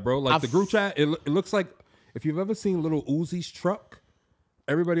group chat, bro. Like the group chat, it looks like if you've ever seen Little Uzi's truck.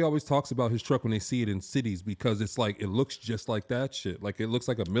 Everybody always talks about his truck when they see it in cities because it's like it looks just like that shit. Like it looks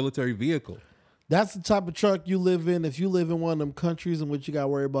like a military vehicle. That's the type of truck you live in if you live in one of them countries in which you got to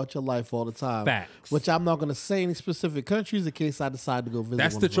worry about your life all the time. Facts. Which I'm not going to say any specific countries in case I decide to go visit.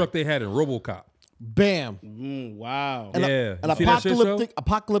 That's one the of truck them. they had in RoboCop. Bam. Wow. An, Yeah. an You see that shit,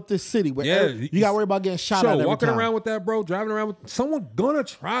 apocalyptic city where Yeah, you got to worry about getting shot So at every walking time. around with that, bro, driving around with someone gonna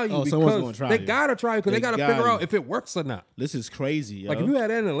try you Oh, someone's because gonna try they you. gotta try you because they They gotta got figure you. out if it works or not. This is crazy, yo. Like if you had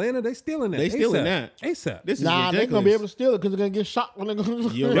that in Atlanta, they stealing that. They stealing that. ASAP. This is Nah, ridiculous. they're going to be able to steal it because they're going to get shot when they're going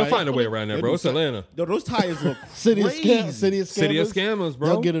to You're They'll right. find a way around that, bro. It's Atlanta. Yo, those tires look City of crazy. City of Scammers. City of Scammers, bro.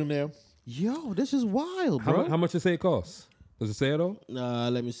 They'll get in there. Yo, this is wild, bro. How much you say it costs? Does it say it though?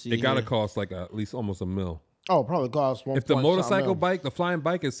 Let me see. It gotta here. cost like at least almost $1 million. Oh, probably costs 1. If the motorcycle bike, the flying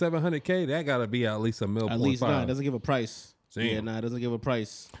bike is $700K, that gotta be at least $1 million. At least not. It doesn't give a price. Damn. Yeah, nah, it doesn't give a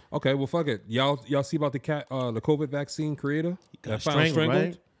price. Okay, well fuck it. Y'all see about the COVID vaccine creator Got that found strangled?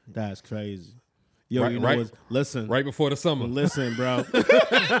 right? That's crazy. Yo, Right- you know right- what's, listen. Right before the summer. Listen, bro.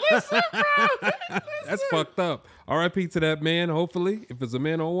 That's fucked up. R.I.P. to that man. Hopefully, if it's a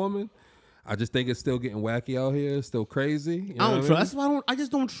man or a woman, I just think it's still getting wacky out here. It's still crazy. You know I don't what trust. mean? That's why I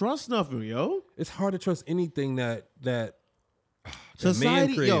just don't trust nothing, yo. It's hard to trust anything that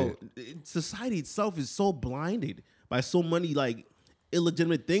Society, man yo, created. society itself is so blinded by so many like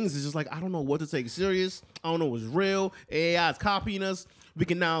illegitimate things. It's just like I don't know what to take serious. I don't know what's real. AI is copying us. We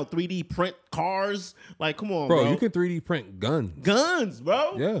can now 3D print cars. Like, come on, bro. Bro, you can 3D print guns. Guns,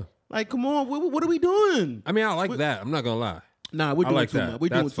 bro. Yeah. Like, come on. What are we doing? I mean, I like that. I'm not gonna lie. Nah, we're I doing like too that. much. We're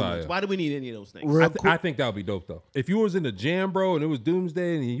doing That's too fire. much. Why do we need any of those things? I think that would be dope though. If you was in the jam, bro, and it was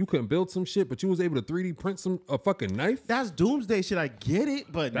doomsday, and you couldn't build some shit, but you was able to 3D print a fucking knife. That's doomsday shit. I get it,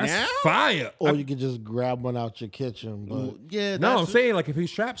 but That's now, fire. Or you could just grab one out your kitchen. But yeah. No, I'm that's- saying like if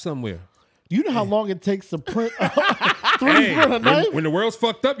he's trapped somewhere. you know how long it takes to print 3D Hey, print a knife? when the world's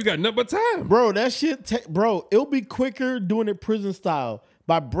fucked up, you got nothing but time. Bro, that shit, bro, it'll be quicker doing it prison style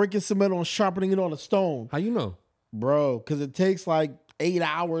by breaking cement on sharpening it on a stone. How you know? Bro, because it takes like 8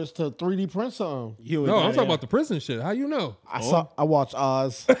 hours to 3D print something. No, I'm talking about the prison shit. How you know? I watched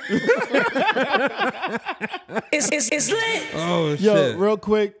Oz. It's lit. Oh Yo, shit. real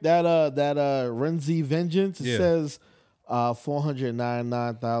quick, that Renzi Vengeance, it Yeah. says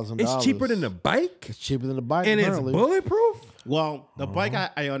 $499,000. It's cheaper than the bike, It's cheaper than the bike, and apparently. it's bulletproof. Well, the bike,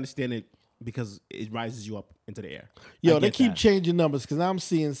 I understand it because it rises you up into the air. Yo, I they get keep that. changing numbers because I'm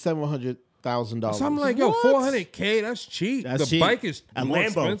seeing $700,000. So I'm like, yo, What? $400K, that's cheap. That's the cheap. bike is A more Lambo.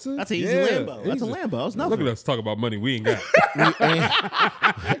 expensive. That's an easy Yeah, Lambo. That's a easy. Lambo. It's Look nothing. at us talk about money we ain't got.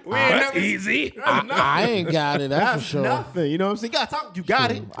 That's easy. I ain't got it. That's for sure. nothing. You know what I'm saying? You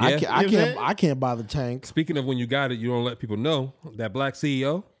got it. I Yeah. can't. I You know what I'm can't. I can't buy the tank. Speaking of when you got it, you don't let people know. That black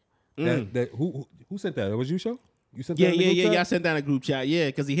CEO, that who sent that? It was you, Show? You sent that? Yeah, in the group chat? I sent down a group chat. Yeah,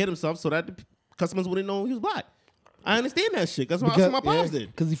 because he hit himself so that the customers wouldn't know he was black. I understand that shit. That's what my pops did.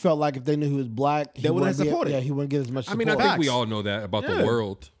 Because he felt like if they knew he was black, he They wouldn't have get- supported. Yeah, he wouldn't get as much I support. mean, I think we Facts. all know that about Yeah. the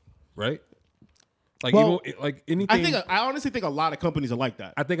world, right? Like, Well, even, like anything. I honestly think a lot of companies are like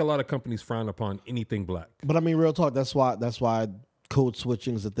that. I think a lot of companies frown upon anything black. But I mean, real talk. That's why code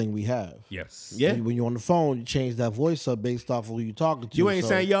switching is the thing we have. Yes. Yeah. When you're on the phone, you change that voice up based off of who you're talking to. You ain't so-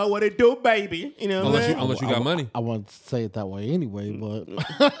 saying, yo, what it do, baby? You know what I'm Unless you, saying? unless you got money. I wouldn't say it that way anyway, but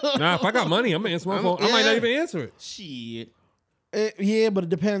Nah, if I got money, I'm gonna answer my phone. I might not yeah. even answer it. Shit. yeah, but it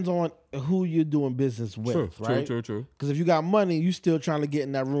depends on who you're doing business with, True, right? true. Because if you got money, you still trying to get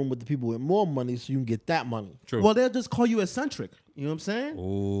in that room with the people with more money, so you can get that money. True. Well, they'll just call you eccentric. You know what I'm saying?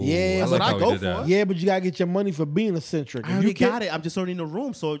 Ooh, Yeah, I that's like what I how he go did for. that. Yeah, but you gotta get your money for being eccentric. I If already you can't- got it. I'm just already in the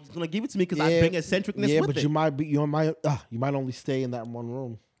room, so it's gonna give it to me because I bring eccentricness yeah, with but it. you might only stay in that one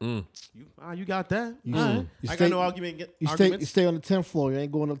room. You got that. You, All right. you I stay- got no argument. You arguments. stay on the 10th floor. You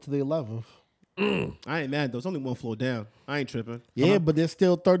ain't going up to the 11th. I ain't mad though. It's only one floor down. I ain't tripping. Yeah, but there's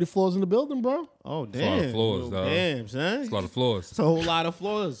still 30 floors in the building, bro. Oh a damn. lot of floors, dog. Damn, son. It's a lot of floors. It's a whole lot of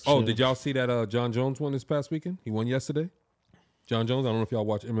floors. Oh, did y'all see that John Jones won this past weekend? He won yesterday. John Jones, I don't know if y'all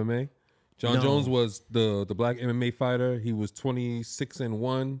watch MMA. John Jones was the black MMA fighter. He was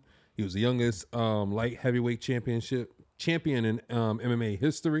 26-1. He was the youngest light heavyweight champion in MMA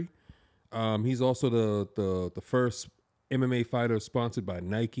history. He's also the first MMA fighter sponsored by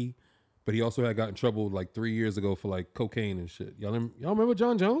Nike. But he also had got in trouble like 3 years ago for like cocaine and shit. Y'all remember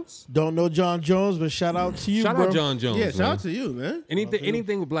John Jones? Don't know John Jones, but shout out to you, Shout bro. out John Jones. Yeah, man. shout out to you, man.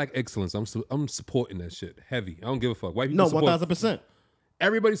 Anything with black excellence, I'm supporting that shit heavy. I don't give a fuck. White No, people support. 1000%.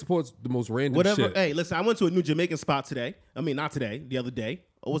 Everybody supports the most random Whatever. shit. Hey, listen, I went to a new Jamaican spot today. I mean, not today, the other day.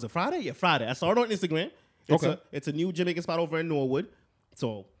 Oh, was it Friday? Yeah, Friday. I saw it on Instagram. It's a new Jamaican spot over in Norwood.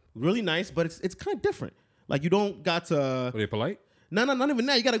 So really nice, but it's kind of different. Like you don't got to. Are they polite? No, not even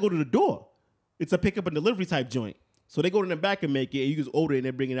that. You got to go to the door. It's a pickup and delivery type joint. So they go to the back and make it, and you just order it and they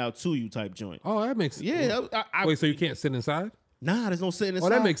bring it out to you type joint. Oh, that makes sense. Yeah. Wait, so you can't sit inside? Nah, there's no sitting inside. Oh,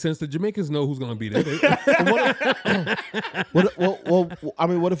 that makes sense. The Jamaicans know who's gonna be there.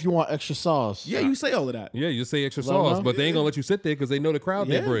 What if you want extra sauce? Yeah, you say all of that. Yeah, you say extra Well, sauce, no. but they ain't gonna let you sit there because they know the crowd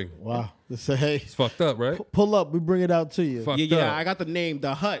they Yeah. bring. Wow. They say, hey, It's fucked up, right? pull up. We bring it out to you. Fucked Yeah, up. I got the name,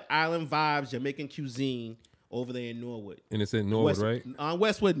 The Hut, Island Vibes, Jamaican Cuisine, over there in Norwood. And it's in Norwood, right? On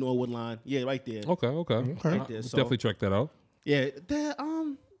Westwood, Norwood line. Yeah, right there. Okay. Right there, Let's so- definitely check that out. Yeah,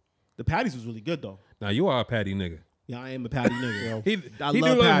 the patties was really good though. Now you are a patty nigga. Yeah, I am a patty nigga. He I do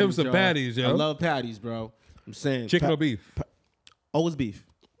love love him patties, some yo. patties, yo. I love patties, bro. I'm saying Chicken or beef? Always beef.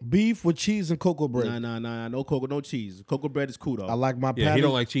 Beef with cheese and cocoa bread. Nah. No cocoa, no cheese. Cocoa bread is cool though. I like my patties. Yeah, he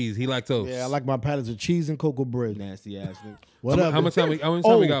don't like cheese. He lactose. Yeah, I like my patties with cheese and cocoa bread. Nasty ass nigga. Whatever. How much time we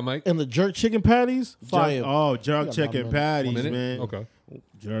got, Mike? And the jerk chicken patties? Fire. Jerk chicken patties, 1 minute? man. Okay.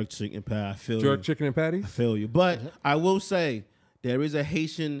 Jerk chicken patty. I feel you. Jerk chicken and patties? I feel you. But I will say there is a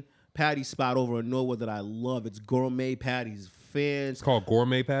Haitian patty spot over in Norwood that I love. It's Gourmet Patties. Fans. It's called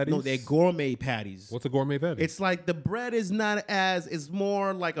gourmet patties? No, they're gourmet patties. What's a gourmet patty? It's like the bread is not as, it's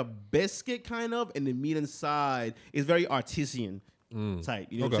more like a biscuit kind of, and the meat inside is very artisan type.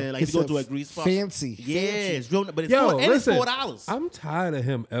 You know what I'm saying? Like It's you go to a grease spot. fancy. Yeah, it's real, but it's Yo, and it's listen, $4. I'm tired of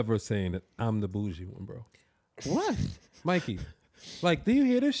him ever saying that I'm the bougie one, bro. What? Mikey, like, do you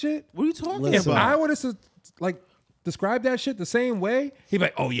hear this shit? What are you talking If about? I were to, like, describe that shit the same way, he'd be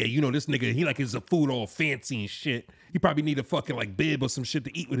like, oh yeah, you know, this nigga, he like his food all fancy and shit. He probably need a fucking like bib or some shit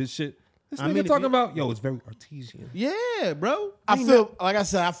to eat with his shit. This nigga mean, talking about, yo, it's very artesian. Yeah, bro. I feel, like I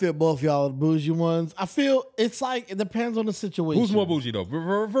said, I feel both y'all are the bougie ones. I feel it's like, it depends on the situation. Who's more bougie though?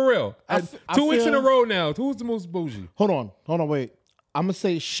 For real. I 2 weeks in a feel- row now. Who's the most bougie? Hold on, wait. I'm going to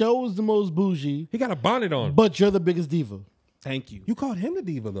say Show is the most bougie, He got a bonnet on. but you're the biggest diva. Thank you. You called him the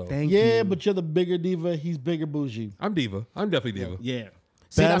diva though. Thank Yeah, you. but you're the bigger diva. He's bigger bougie. I'm diva. I'm definitely diva. Yeah.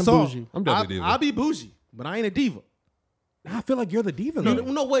 See, Bad that's and all. bougie. I'm definitely diva. I'll be bougie, but I ain't a diva. I feel like you're the diva You though.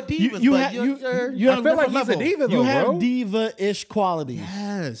 know what divas, You but have, you're, you I have feel like different he's a diva though, You have bro. diva-ish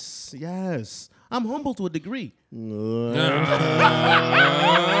qualities. Yes. I'm humble to a degree. I don't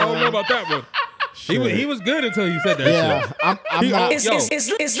know about that one. He was good until he said that Yeah, shit. I'm not. It's Show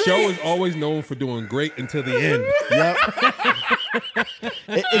lit. is always known for doing great until the end. Yep.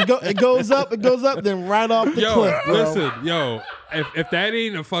 it goes up, then right off the cliff, bro. Listen, if that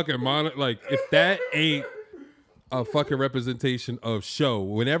ain't a fucking if that ain't a fucking representation of Show,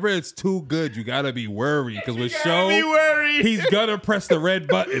 whenever it's too good, you gotta be worried. Because with Show, he's gonna press the red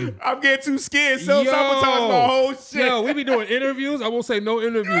button. I'm getting too scared. Yo, we be doing interviews. I won't say no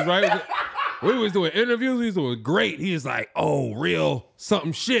interviews, right? We was doing interviews. He was doing great. He's like, oh, real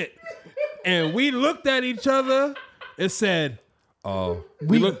something shit. And we looked at each other and said, oh,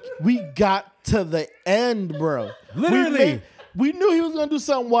 We got to the end, bro. Literally. We knew he was gonna do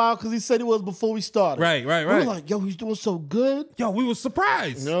something wild because he said he was before we started. Right. We were like, yo, he's doing so good. Yo, we was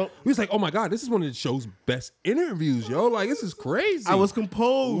surprised. Nope. We was like, oh my God, this is one of the show's best interviews, yo. Like, this is crazy. I was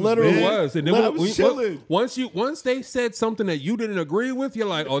composed. Literally. It man. was. And then I was chilling. once they said something that you didn't agree with, you're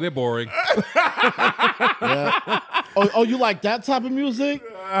like, oh, they're boring. Oh, you like that type of music?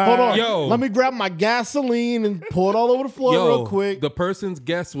 Hold on. Yo. Let me grab my gasoline and pour it all over the floor Yo, real quick. the person's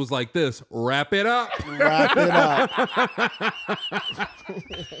guess was like this: wrap it up. Wrap it up.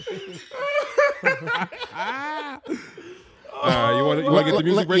 All right, you want to get the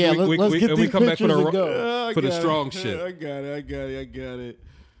music break? Yeah, we let's get and we these come back for pictures and go. the for the strong shit. I got it.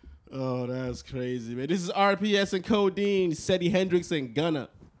 Oh, that's crazy, man. This is RPS and Codeine, Seti Hendrix and Gunna.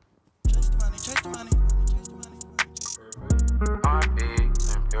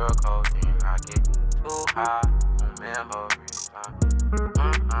 RP and pure codeine, I get too high on memories.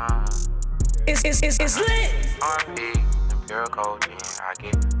 It's lit. RP and pure codeine, I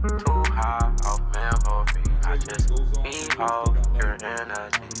get too high off memory. I just feed off your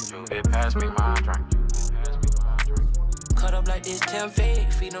energy. You get past me my drink. Cut up like this 10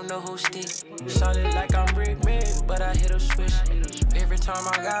 feet, feet them the whole stick. Solid like I'm brick made, but I hit a switch. Every time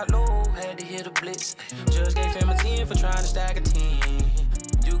I got low, had to hit a blitz. Just gave him a 10 for trying to stack a 10.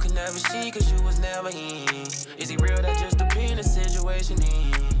 You could never see cause you was never in. Is he real? That just depend the situation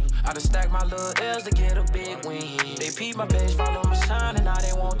in. I done stacked my little L's to get a big win. They peep my page, follow my shine, and now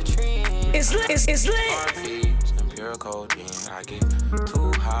they want the trend. It's lit. It's lit. RPs and pure codeine, I get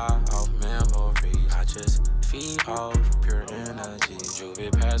too high off memory. I just feed off pure energy.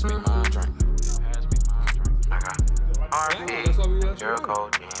 Juvie, pass me my drink. I got RP, pure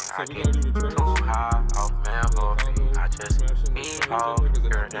codeine. I get too high off memory. I just feed off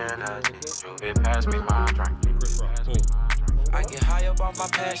pure energy. Juvie, pass me my drink. I get high up off my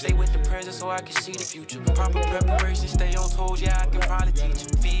past, stay with the present so I can see the future. Proper preparation, stay on toes, yeah, I can probably teach you.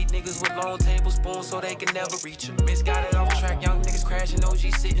 Feed niggas with long tablespoons so they can never reach you. Miss got it off track, young niggas crashing, OG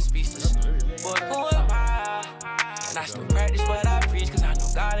sitting speechless. But who am I? And I still practice what I preach, cause I know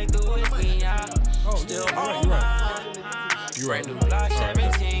God ain't through with me. I'm still on mine. Brand new Glock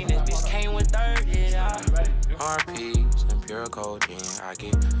 17, this bitch came with 30, yeah. RPs and pure codeine, I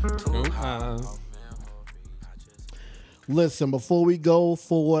get too high. Listen, before we go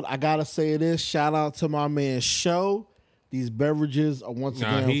forward, I gotta say this. Shout out to my man Show. These beverages are once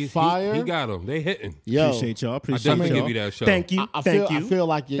again fire. He got them. They hitting. Yo, Appreciate y'all. I Appreciate definitely y'all. give you that show. Thank you. I Thank you. feel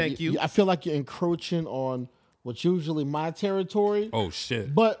like Thank you. I feel like you're encroaching on which usually my territory. Oh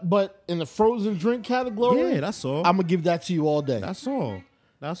shit! But in the frozen drink category, Yeah, that's all. I'm gonna give that to you all day. That's all.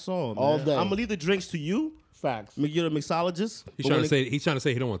 That's all, man. All day. I'm gonna leave the drinks to you. Facts. I'm gonna get a mixologist. He's trying to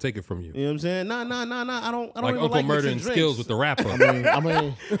say he don't want to take it from you. You know what I'm saying? Nah. I don't Like even Uncle like Murder mixing and drinks. Skills with the rapper. I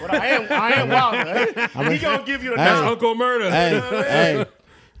mean, But I am wild, man. He gonna give you the That's nod. Uncle Murder. hey,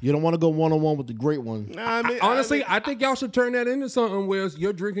 you don't want to go 1-on-1 with the great one. Nah, I mean, Honestly, I think y'all should turn that into something where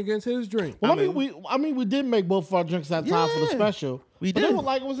your drink against his drink. Well, I mean, we did make both of our drinks at time for the Yeah, special. we But it did. was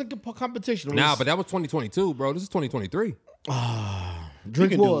like it was a competition. It Nah, was but that was 2022, bro. This is 2023.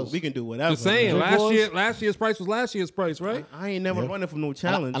 drink wars. we can do whatever. Just saying, man. last year's price was last year's price, right? I ain't never running from no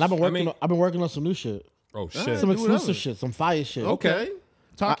challenge. And I've been working. mean- I've been working on some new shit, Oh shit. some do exclusive whatever. shit, some fire shit. Okay.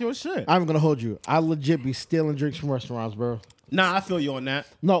 Talk your shit. I'm gonna hold you. I legit be stealing drinks from restaurants, bro. Nah, I feel you on that.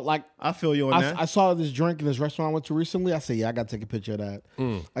 No, like I feel you on that. I saw this drink in this restaurant I went to recently. I said, yeah, I gotta take a picture of that.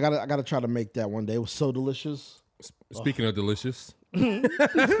 I gotta try to make that one day. It was so delicious. Speaking of delicious,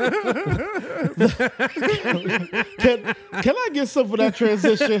 Can I get some for that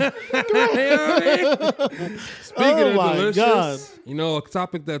transition? speaking Oh of my delicious, God. you know, a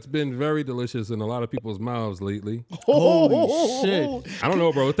topic that's been very delicious in a lot of people's mouths lately. Holy shit. I don't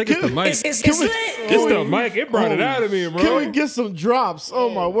know, bro. I think it's the mic. It's lit. It's the mic. It brought it out of me, bro. Can we get some drops? Oh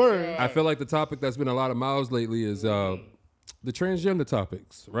my word! I feel like the topic that's been a lot of mouths lately is the transgender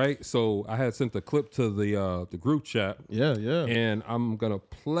topics, right? So I had sent a clip to the group chat. Yeah. And I'm gonna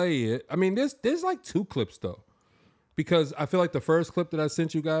play it. I mean, there's like 2 clips though, because I feel like the first clip that I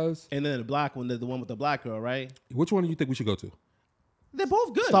sent you guys. And then the black one, the one with the black girl, right? Which one do you think we should go to? They're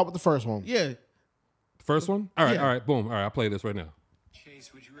both good. Start with the first one. Yeah. The first one? All right, Yeah. all right, boom. All right, I'll play this right now.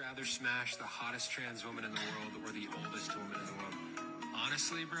 Chase, would you rather smash the hottest trans woman in the world or the oldest woman in the world?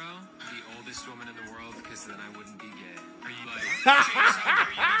 Honestly, bro, the oldest woman in the world, because then I wouldn't be gay. Are you like, Chase, are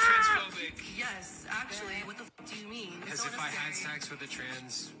you transphobic? Yes, actually. What the f do you mean? Because if I had sex with a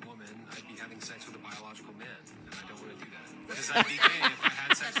trans woman, I'd be having sex with a biological man, and I don't want to do that. Because I'd be gay if I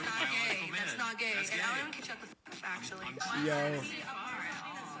had sex with a biological man. That's not gay. That's And gay. I don't shut the f actually.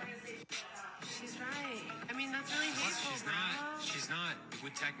 She's right. I mean, that's really Plus, hateful, she's not. It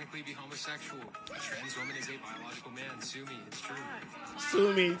would technically be homosexual. A trans woman is a biological man. Sue me. It's true.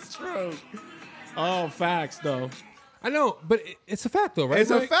 Sue me, it's true. Oh, facts though. I know, but it's a fact though, right?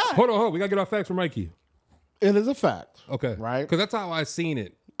 It's a Mike? fact. Hold on. We gotta get our facts from Mikey. It is a fact. Okay, Right. Because that's how I seen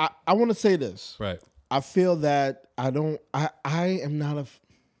it. I want to say this. Right. I feel that I am not a.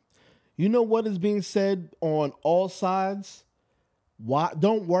 You know what is being said on all sides? Why?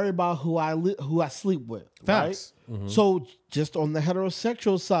 Don't worry about who I sleep with. Facts. Right? So just on the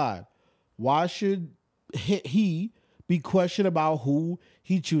heterosexual side, why should he be questioned about who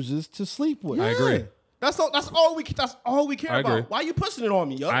he chooses to sleep with? I agree. That's all we care I agree. about. Why are you pushing it on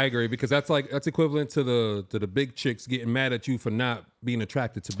me, yo? I agree because that's equivalent to the big chicks getting mad at you for not being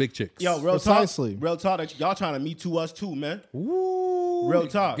attracted to big chicks. Yo, Precisely. Real talk. That y'all trying to me to us too, man. Ooh, Real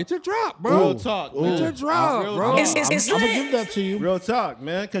talk. Get your drop, bro. Real talk, man. Get your drop, Real bro. talk. It's I'm gonna lit. give that to you. Real talk,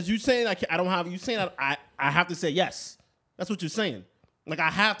 man. Because you saying I don't have. You saying that I have to say yes. That's what you're saying. Like I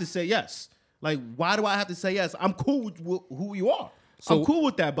have to say yes. Like why do I have to say yes? I'm cool with who you are. So- I'm cool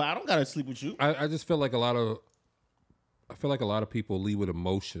with that, but I don't gotta sleep with you. I just feel like a lot of people lead with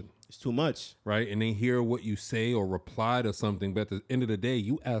emotion, It's too much. right? And they hear what you say or reply to something, but at the end of the day,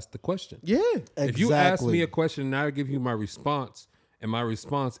 you ask the question. Yeah. If you ask me a question and I give you my response, and my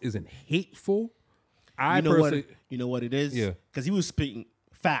response isn't hateful, You know what it is? Yeah. Because he was speaking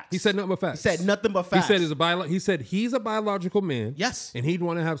facts. He said nothing but facts. He said nothing but facts. He said he's a biological man. Yes. And he'd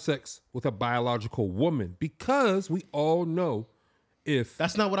want to have sex with a biological woman because we all know if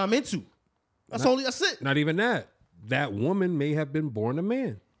That's not what I'm into. That's it. not even that woman may have been born a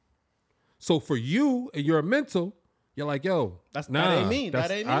man. So for you and your mental, you're like, yo, That ain't me. That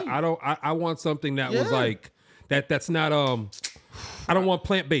that's- ain't me. I want something that was Yeah. like that's not I don't want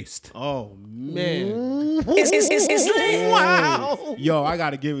plant-based. Oh man. It's lit. Wow. Yo, I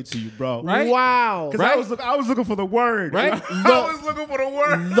gotta give it to you, bro. Right? Wow. Because I was looking for the word. Right? I was looking for the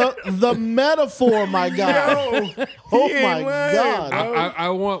word. The metaphor, my God. Yo, Oh he ain't my lying. God. I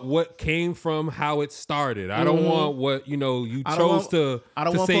want what came from how it started. I don't want what you I don't chose want- to I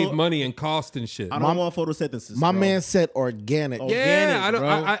don't want save photo- money and cost and shit. I don't want photosynthesis. My bro. man said organic. Oh. Yeah, organic,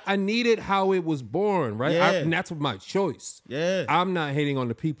 bro. I needed how it was born, right? Yeah. And that's my choice. Yeah. I'm not hating on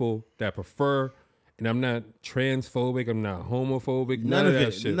the people that prefer, and I'm not transphobic. I'm not homophobic. None of that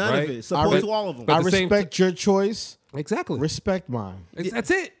it. shit. None right? of it. Support to all of them. but I at the same respect your choice. Exactly. Respect mine. That's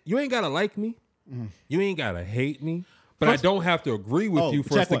it. You ain't gotta like me. You ain't gotta hate me. But I don't have to agree with you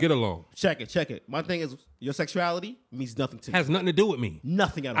for us check to what? get along. Check it. My thing is your sexuality means nothing to me. Has nothing to do with me.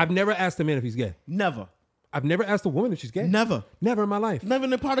 Nothing at all. I've never asked a man if he's gay. Never. I've never asked a woman if she's gay. Never. Never in my life. Never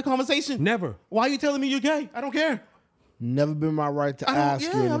in a part of the conversation. Never. Why are you telling me you're gay? I don't care. Never been my right to ask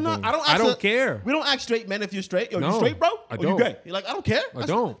you anything. I'm not. I don't. I don't care. We don't ask straight men if you're straight. Yo, No, you straight, bro? I Or don't. you gay? You're like, I don't care. I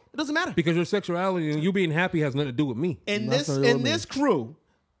don't. It doesn't matter. Because your sexuality and you being happy has nothing to do with me. In this crew,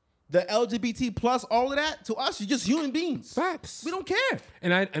 the LGBT plus, all of that, to us, you're just human beings. Facts. We don't care.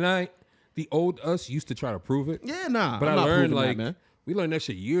 And I, the old us used to try to prove it. Yeah, nah. But I'm I not learned proving that, like man. we learned that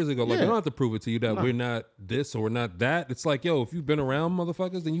shit years ago. Like Yeah. I don't have to prove it to you that Nah. we're not this or we're not that. It's like, yo, if you've been around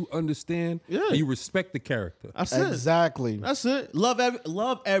motherfuckers, then you understand. Yeah. And you respect the character. That's it. Exactly. That's it. Love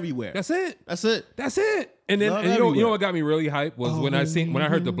everywhere. That's it. That's it. That's it. And then Love and you know everywhere. what got me really hyped was when I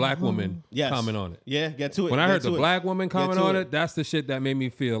heard the black woman Yes. comment on it. Yeah, get to it. When I Get heard to the it. black woman Get comment to on it, that's the shit that made me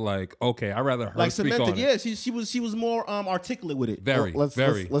feel like, okay, I'd rather her Like speak Samantha, on yeah, it. she was more articulate with it. Very,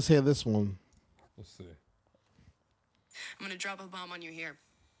 Let's hear this one. Let's see. I'm gonna drop a bomb on you here.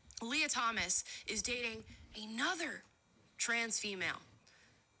 Leah Thomas is dating another trans female.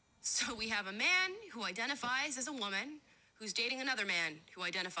 So we have a man who identifies as a woman who's dating another man who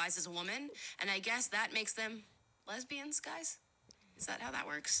identifies as a woman, and I guess that makes them lesbians, guys? Is that how that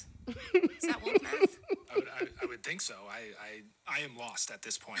works? Is that woke math? I would think so. I am lost at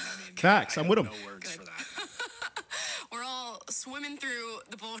this point. I mean, Facts. I I'm have with him. No words for that. We're all swimming through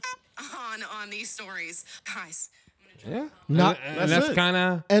the bullshit on these stories. Guys, Yeah. Not- and that's it. kind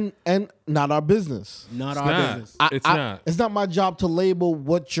of And not our business. Not It's our not. business. It's not. It's not my job to label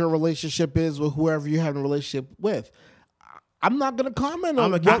what your relationship is with whoever you're having a relationship with. I'm not going to comment on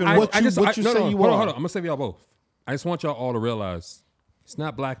I'ma what, keep it what real. you say you hold are. on, hold on. I'm gonna save y'all both. I just want y'all all to realize it's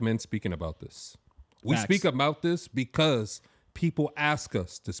not black men speaking about this. We Facts. speak about this because people ask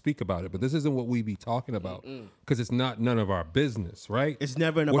us to speak about it, but this isn't what we be talking about because it's not none of our business, right? It's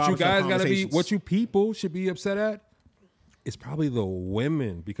never in a what you barbershop guys gotta be, conversations. what you people should be upset at is probably the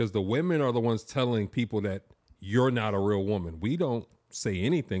women because the women are the ones telling people that you're not a real woman. We don't say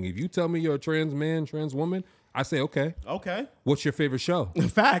anything. If you tell me you're a trans man, trans woman, I say okay. Okay. What's your favorite show?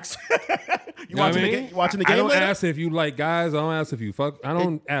 Facts. You know what watching I the mean? game? Watching the game I don't later? ask if you like guys. I don't ask if you fuck. I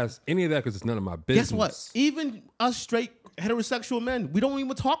don't ask any of that because it's none of my business. Guess what? Even us straight heterosexual men, we don't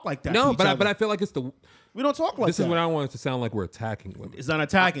even talk like that. No, to each but other. I feel like it's the. we don't talk like This that. is what I want it to sound like. We're attacking women. It's not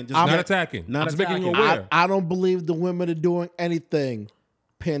attacking. Just Not attacking. Not I'm just making you attacking. aware. I don't believe the women are doing anything.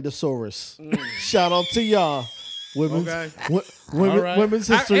 Pandasaurus. Shout out to y'all. Women's, Okay. Women's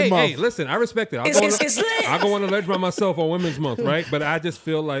History Month. Hey, listen, I respect it. I'll go on a ledge by myself on Women's Month, right? But I just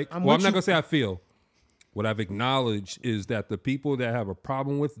feel like, I'm not going to say I feel. What I've acknowledged is that the people that have a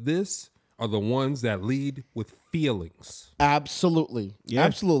problem with this are the ones that lead with feelings. Absolutely. Yeah.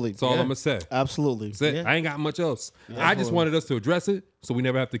 Absolutely. That's all I'm going to say. Absolutely. That's it. Yeah. I ain't got much else. I just wanted us to address it so we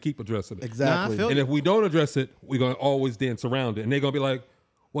never have to keep addressing it. Exactly. Nah, I And if we don't address it, we're going to always dance around it. And they're going to be like,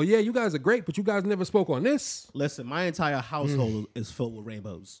 well, yeah, you guys are great, but you guys never spoke on this. Listen, my entire household is filled with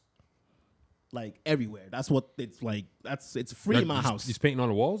rainbows. Like everywhere. That's what it's like. It's free in my You house. just painting on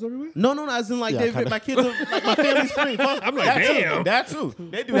the walls everywhere? No, as in like Yeah, my kids are like my family's free. I'm like, that damn. Too, that too.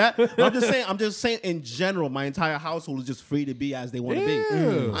 They do that. I'm just saying in general, my entire household is just free to be as they want to be.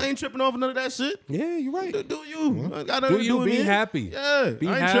 Yeah. I ain't tripping over none of that shit. Yeah, you're right. Do you? I got Do nothing to you with be me. happy? Yeah. Be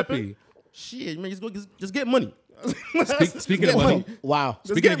I ain't happy. tripping. Shit, man, just get money. Speaking Get of money, Wow.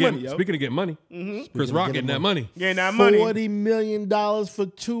 get money, yo. speaking of getting money, Chris Rock getting that money. Getting that money. $40 million for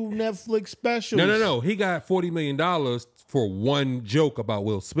 2 Netflix specials. No. He got $40 million for one joke about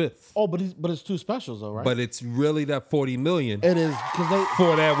Will Smith. Oh, but it's 2 specials though, right? But it's really that $40 million it is because they.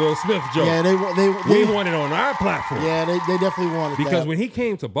 for that Will Smith joke. Yeah, we they want it on our platform. Yeah, they definitely wanted Because that. when he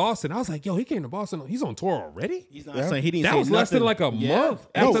came to Boston, I was like, yo, he came to Boston. He's on tour already? He's not saying he didn't That say was less than nothing. like a Yeah. month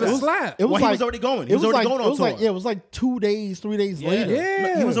No, after it the was- slap. It was Well, he like, was already going. He It was was already like, going it on was like tour. yeah, it was like 2 days, 3 days later.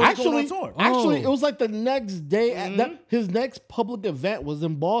 Yeah. He was already Actually, going on tour. actually, it was like the next day. His next public event was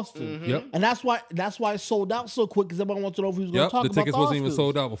in Boston, Yep. and that's why it sold out so quick because everyone wanted to know if he was going to Yep, talk the about tickets the wasn't even Oscars.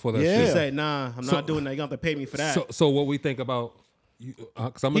 sold out before that Yeah. He shit. said, nah, I'm not doing that. You're going to have to pay me for that. So what we think about,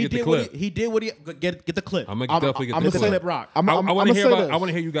 because I'm going he to get the did what clip. he did what he get the clip. I'm going to definitely get I'm the gonna Get the clip. clip rock. I'm I want to say hear this. I want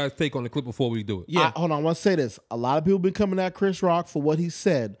to hear you guys take on the clip before we do it. Yeah. Hold on, I want to say this. A lot of people been coming at Chris Rock for what he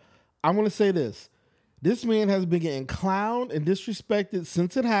said. I'm going to say this. This man has been getting clowned and disrespected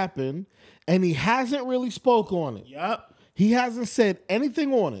since it happened, and he hasn't really spoke on it. Yep. He hasn't said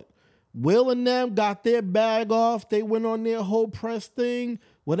anything on it. Will and them got their bag off. They went on their whole press thing,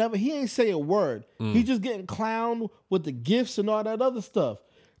 whatever. He ain't say a word. He just getting clowned with the gifts and all that other stuff.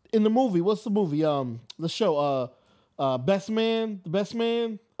 In the movie, what's the movie? The show, Best Man, The Best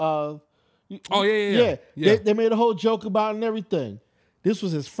Man. Oh, yeah. They made a whole joke about it and everything. This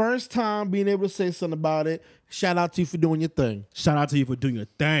was his first time being able to say something about it. Shout out to you for doing your thing. Shout out to you for doing your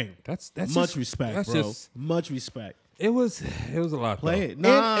thing. That's much just, respect, that's bro. Just, much respect. It was a lot. Play though. it.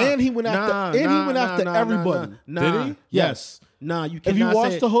 Nah, and he went after everybody. Nah. He? Yes. Nah, you If cannot you say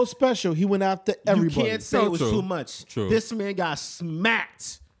watch it. the whole special, he went after everybody. You can't say it was too much. True. This man got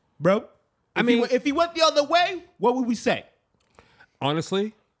smacked, bro. I mean, if he went the other way, what would we say?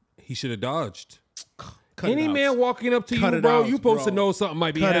 Honestly, he should have dodged. Cut Any it out. man walking up to Cut you, it bro, out, you supposed to bro. know something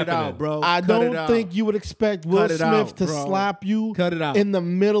might be Cut happening. it out, bro. I Cut don't it out. think you would expect Will Cut it Smith out, to bro. slap you Cut it out. in the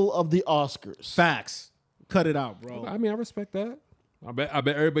middle of the Oscars. Facts. Cut it out, bro. I mean, I respect that. I bet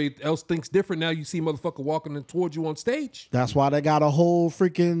everybody else thinks different now. You see motherfucker walking in towards you on stage. That's why they got a whole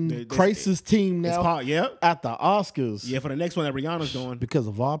freaking crisis team now at the Oscars. Yeah, for the next one that Rihanna's doing. Because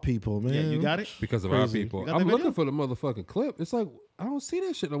of our people, man. Yeah, you got it? Because of Crazy. our people. You got I'm that looking video? for the motherfucking clip. It's like, I don't see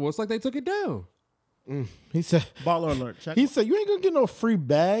that shit no more. It's like they took it down. He said, Baller alert. Check. he said, you ain't gonna get no free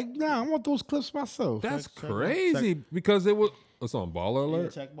bag. Nah, I want those clips myself. That's check, crazy because it's on Baller Yeah,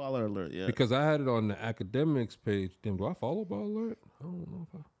 Alert. check baller alert. Yeah. Because I had it on the academics page. Damn, do I follow Baller Alert? I don't know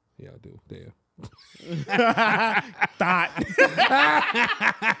if I. Yeah, I do. Damn. Thought.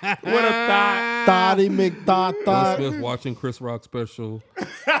 What a thought. Thotty McDot Will thought. Smith watching Chris Rock special.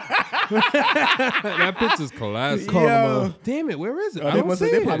 That picture's classic. Called him a- Damn it, where is it? Oh, I they don't must see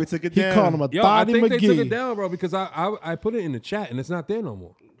have- they it. probably took it He down. called him a Yo, I Thotty think they took it McGee. down, bro, because I put it in the chat and it's not there no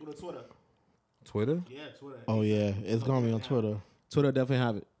more. Go to Twitter. Twitter? Yeah, Twitter. Oh yeah, it's gonna be on Twitter. Twitter definitely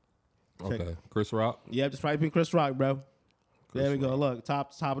have it. Okay. Chris Rock? Yeah, just probably been Chris Rock, bro. There we go. Look,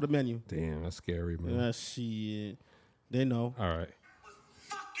 top of the menu. Damn, that's scary, man. Yeah, shit. They know. All right.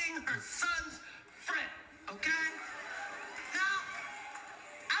 Fucking her son's friend, okay? Now,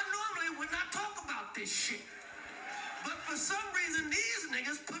 I normally would not talk about this shit. But for some reason, these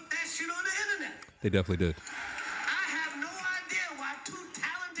niggas put that shit on the internet. They definitely did. I have no idea why two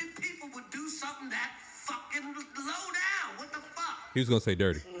talented people would do something that fucking low down. What the fuck? He was going to say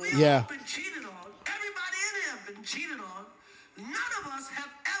dirty. Yeah. Been cheated on. Everybody in here have been cheated on. None of us have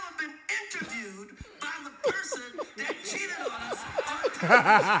ever been interviewed by the person that cheated on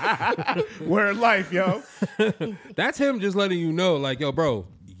us. Word life, yo. That's him just letting you know, like, yo, bro,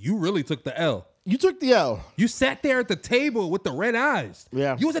 you really took the L. You took the L. You sat there at the table with the red eyes.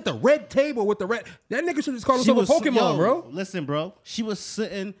 Yeah. You was at the red table with the red. That nigga should just call She himself a was- Pokemon, yo, bro. Listen, bro. She was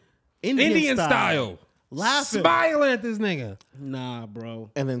sitting Indian style. laughing. Smiling at this nigga. Nah,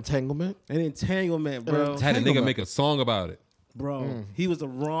 bro. An entanglement. An entanglement, bro. Had a nigga make a song about it. Bro, he was the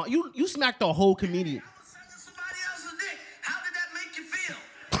wrong. You smacked the whole comedian. Somebody else's dick. How did that make you feel?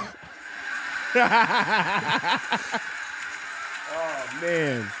 Oh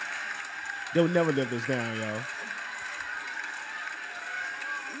man, they'll never live this down, yo.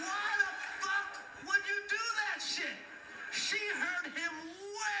 Why the fuck would you do that shit? She hurt him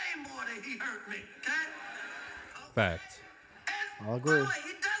way more than he hurt me, okay? Fact. I'll agree. By the way,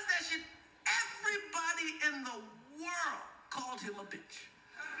 he does that shit. Everybody in the world called him a bitch.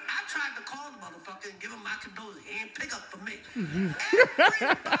 I tried to call the motherfucker and give him my condolences. He ain't pick up for me.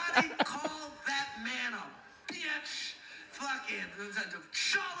 Everybody called that man a bitch. Fucking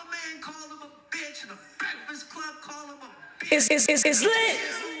Charlamagne called him a bitch, and the Breakfast Club called him a bitch. It's lit.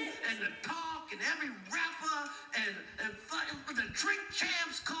 And the Talk and every rapper and fucking the Drink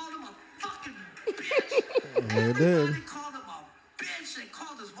Champs called him a fucking bitch. They did. Everybody called him a bitch. They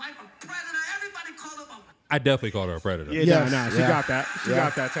called his wife a predator. Everybody called him a I definitely called her a predator. Yeah, Yes. nah, she Yeah. got that. She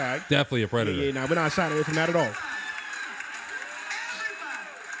got that tag. Definitely a predator. Yeah, nah, we're not shying away from that at all. everybody.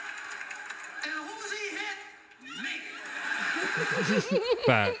 And who's he hit? Me.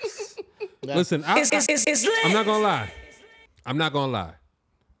 Facts. Listen, It's lit. I'm not gonna lie. I'm not gonna lie.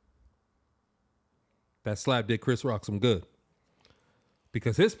 That slap did Chris Rock some good.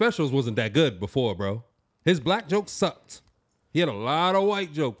 Because his specials wasn't that good before, bro. His black jokes sucked. He had a lot of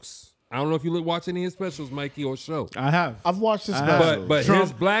white jokes. I don't know if you watch any of his specials, Mikey, or show. I have. I've watched this I special. have. But Trump-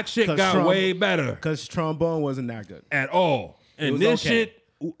 his black shit 'cause got Trump- way better Because trombone wasn't that good. at all. And was this okay. shit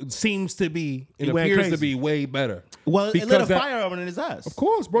seems to be, it He went appears to crazy. be way better. Well, it Because lit a that- fire oven in his ass. Of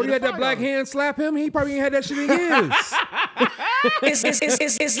course, bro. Lit You a had that fire black oven. hand slap him. He probably ain't had that shit in years.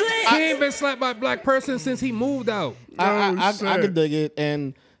 It's lit. He ain't been slapped by a black person since he moved out. I sir. could dig it,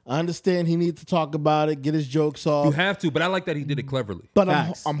 and I understand he needs to talk about it, get his jokes You off. have to, but I like that he did it cleverly. But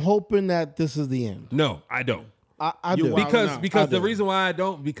Facts. I'm hoping that this is the end. No, I don't. I You do. wild. Because no, because I the do. reason why I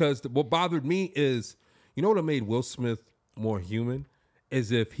don't, because what bothered me is, you know what made Will Smith more human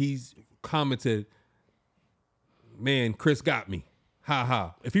is if he's commented, man, Chris got me. Ha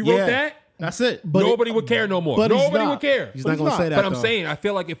ha. If he wrote Yeah, that, that's it. nobody would care no more. but he's Nobody not. would care. He's But not he's gonna not. say that. But I'm though. saying, I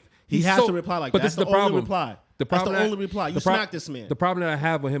feel like if he he's has so- to reply like but that. this is the That's the only problem. reply. That's the only reply. You smacked this man. The problem that I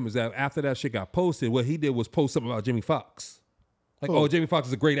have with him is that after that shit got posted, what he did was post something about Jamie Foxx. Like, oh, Jamie Foxx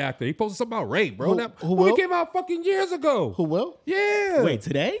is a great actor. He posted something about Ray, bro. Who Movie will? came out fucking years ago. Who will? Yeah. Wait,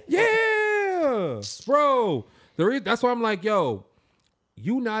 today? Yeah. Bro. That's why I'm like, yo,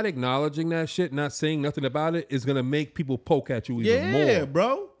 you not acknowledging that shit, not saying nothing about it, is going to make people poke at you even more. Yeah,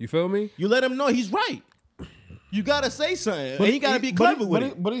 bro. You feel me? You let him know he's right. You got to say something. And he got to be clever with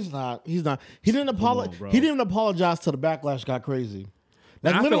it. But he's not. He's not. He didn't apologize. He didn't even apologize till the backlash got crazy.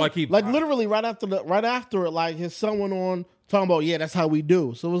 Like, I feel like literally right after it, like his son went on talking about, yeah, that's how we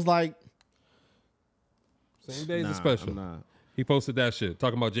do. So it was like same day as a special. He posted that shit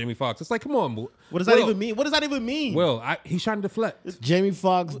talking about Jamie Foxx. It's like, come on, what does that even mean? What does that even mean? Well, he's trying to deflect. Jamie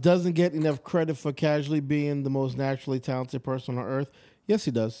Foxx doesn't get enough credit for casually being the most naturally talented person on earth. Yes,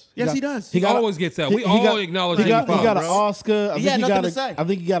 he does. Yes, he does. He always gets that. We all acknowledge Jamie Foxx. He got an Oscar. He had nothing to say. I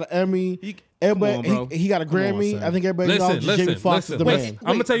think he got an Emmy. Everybody, he got a Grammy. I think everybody knows Jamie Foxx is the man.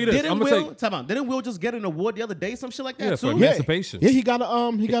 I'm gonna tell you this. Didn't Will just get an award the other day? Some shit like that too. For emancipation. Yeah, he got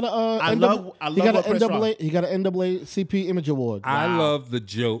an NAACP Image Award. I love the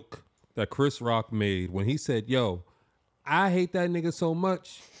joke that Chris Rock made when he said, "Yo, I hate that nigga so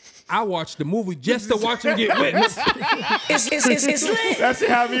much. I watched the movie just to watch him get whipped." It's lit. That's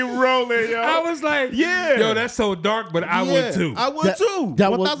how me rolling, yo. I was like, yeah, yo, that's so dark, but I would too. I would too.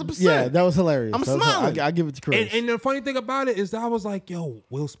 1000%. Yeah, that was hilarious. I'm smiling. I give it to Chris. And the funny thing about it is that I was like, yo,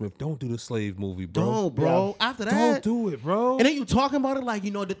 Will Smith, don't do the slave movie, bro. Don't, bro. Yeah. After that, don't do it, bro. And then you talking about it like,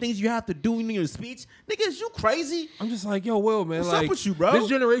 the things you have to do in your speech. Niggas, you crazy? I'm just like, yo, Will, man. What's like, up with you, bro? This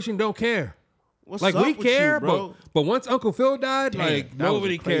generation don't care. What's like up we with care, you, bro? but once Uncle Phil died, like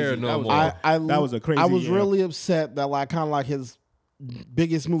nobody cared no more. That was a crazy. I was really upset that kind of his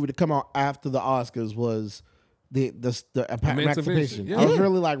biggest movie to come out after the Oscars was the Emancipation. Yeah. I was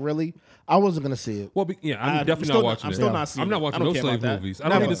really I wasn't gonna see it. Well, I'm definitely not watching it. I'm still not seeing it. I'm not watching no slave movies. I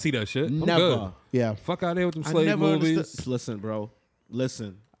don't need to see that shit. I'm Never. good. Yeah. Fuck out of here with them slave movies. Listen, bro.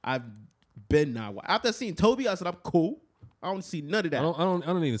 Listen, I've been not after seeing Toby. I said I'm cool. I don't see none of that. I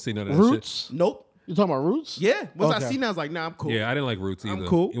don't need to see none of that Roots? shit. Nope. You talking about Roots? Yeah. Once Okay. I seen that, I was like, nah, I'm cool. Yeah, I didn't like Roots either. I'm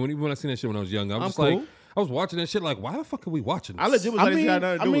cool. Even when I seen that shit when I was young, I'm just cool. like, I was watching that shit like, why the fuck are we watching this? I legit was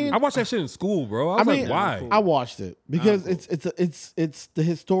I watched that shit in school, bro. I was like, why? I watched it because it's the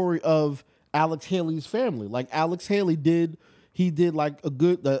history of Alex Haley's family. Like Alex Haley did like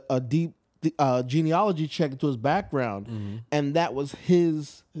a deep genealogy check into his background, and that was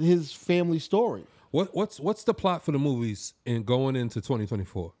his family story. What's the plot for the movies in going into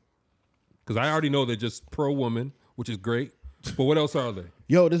 2024? Because I already know they're just pro woman, which is great. But what else are they?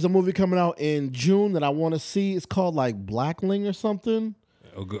 Yo, there's a movie coming out in June that I want to see. It's called like Blackling or something.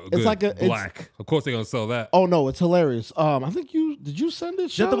 Oh, good. It's like Black. Of course they're gonna sell that. Oh no, it's hilarious. I think did you send it?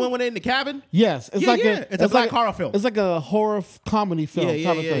 Is that the one when they're in the cabin? Yes, it's it's a black horror film. It's like a horror comedy film. Yeah.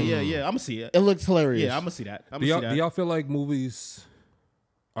 I'm gonna see it. It looks hilarious. Yeah, I'm gonna see that. Do y'all feel like movies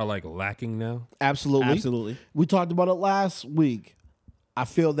are like lacking now? Absolutely. We talked about it last week. I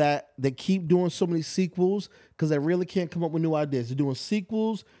feel that they keep doing so many sequels because they really can't come up with new ideas. They're doing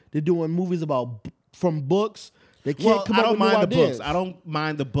sequels. They're doing movies from books. They can't come up with new ideas. I don't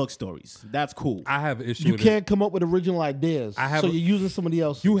mind the book stories. That's cool. I have an issue You with can't come up with original ideas. So you're using somebody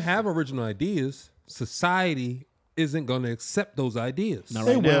else. You have original ideas. Society isn't going to accept those ideas. Not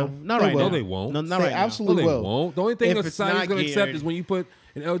right now. Not right now. No, they won't. No, not right now. Absolutely No, they will. won't. The only thing If that it's society's not going to accept geared- is when you put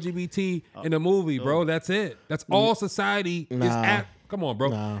an LGBT in a movie, bro. That's it. That's all society is at. Come on, bro.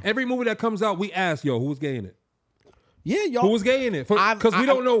 Nah. Every movie that comes out, we ask, yo, who's gay in it? Yeah, y'all. Who was gay in it? Because we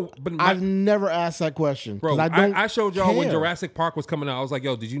don't know. But I've never asked that question. bro, I showed y'all when care. Jurassic Park was coming out. I was like,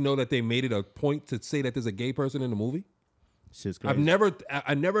 yo, did you know that they made it a point to say that there's a gay person in the movie? Shit's crazy.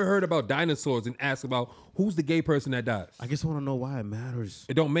 I never heard about dinosaurs and asked about who's the gay person that dies. I just want to know why it matters.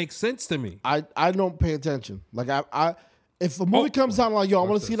 It don't make sense to me. I don't pay attention. Like I if a movie comes out like, yo, I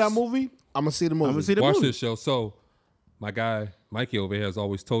want to see that movie, I'm gonna see the movie. I'm gonna see the Watch movie. this show. So, my guy Mikey over here has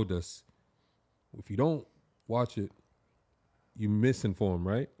always told us, if you don't watch it, you misinformed,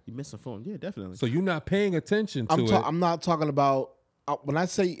 right? You misinformed. Yeah, definitely. So you're not paying attention to it. I'm not talking about when I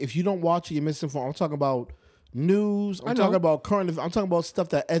say if you don't watch it, you're misinformed. I'm talking about news. I'm talking about current. I'm talking about stuff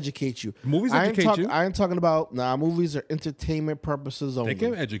that educates you. Movies educate you. I ain't talking about movies are entertainment purposes only. They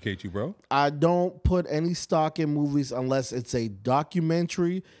can educate you, bro. I don't put any stock in movies unless it's a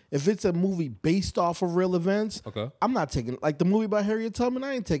documentary. If it's a movie based off of real events, Okay. I'm not taking like the movie by Harriet Tubman.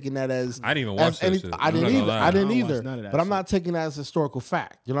 I ain't taking that as I didn't even watch that shit. I I'm didn't not gonna either. lie. I didn't I don't watch either. none of that But I'm shit. not taking that as historical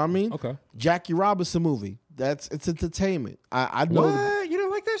fact. You know what I mean? Okay. Jackie Robinson movie. It's entertainment. I know. What? You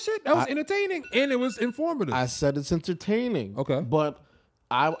didn't like that shit? That was entertaining and it was informative. I said it's entertaining. Okay. But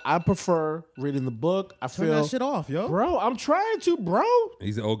I prefer reading the book. I Turn feel that shit off, yo. bro. I'm trying to, bro.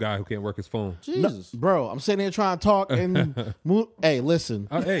 He's an old guy who can't work his phone. Jesus. Bro, I'm sitting here trying to talk and move. Hey, listen.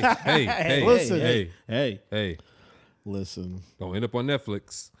 Hey, Listen. hey. Listen. Don't end up on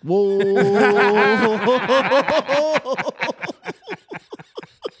Netflix. Whoa.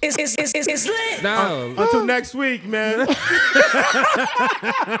 It's lit. Nah, Until next week, man.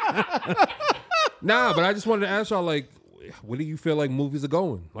 nah, but I just wanted to ask y'all, like, where do you feel like movies are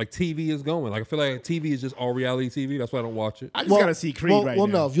going? Like TV is going. Like I feel like TV is just all reality TV. That's why I don't watch it. I just gotta see Creed right now. Well,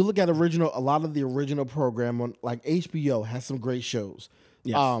 no. If you look at a lot of the original program on like HBO has some great shows.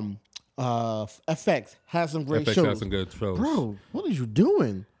 Yes. FX has some great FX shows. has some good shows. Bro, what are you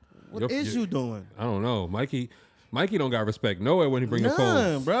doing? What is you doing? I don't know. Mikey don't got respect nowhere when he bring the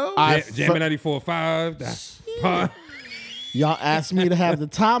phone. Bro. Jamming 94.5. Y'all asked me to have the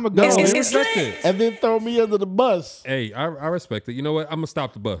time ago and then throw me under the bus. Hey, I respect it. You know what? I'm gonna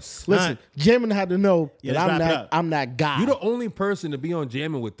stop the bus. Listen, Jamming had to know Yeah, that I'm that guy. You're the only person to be on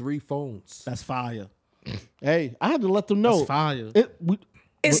Jamming with 3 phones. That's fire. Hey, I had to let them know. That's fire.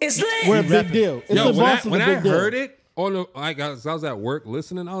 It's lit. We're a big deal. It's Yo, the boss when is a I big deal. heard it on the, I was at work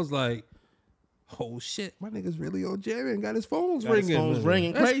listening. I was like, "Oh shit, my nigga's really on Jamming. Got his phones Got his ringing. phones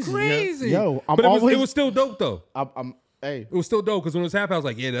ringing. That's Crazy, crazy. Yo, I'm but always- it was still dope though. Hey, It was still dope because when it was happening, I was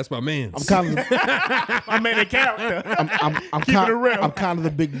like, "Yeah, that's my man." I'm kind of I made a character. I'm Keep it real. I'm kind of the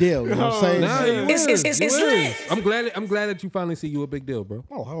big deal. You know what I'm saying? Nah, you It's is. You lit. is. I'm glad that you finally see you a big deal, bro.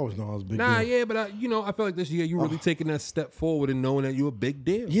 Oh, I always know I was a big Nah, deal. yeah, but I feel like this year you really taking that step forward and knowing that you a big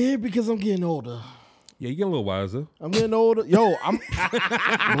deal. Yeah, because I'm getting older. Yeah, you get a little wiser. I'm getting older. Yo,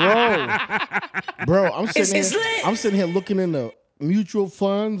 bro, I'm sitting here looking into mutual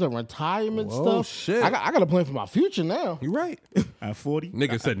funds and retirement Whoa, stuff. shit. I got a plan for my future now. You right. At 40.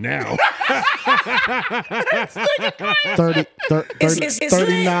 Nigga said now.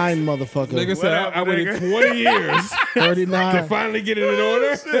 39, motherfucker. Nigga said I waited 20 years to 39. finally get it in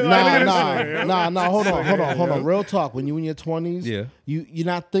order. Nah. Hold on. Real talk. When you in your 20s, Yeah. you're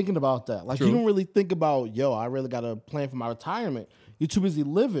not thinking about that. Like True. you don't really think about, yo, I really got a plan for my retirement. You're too busy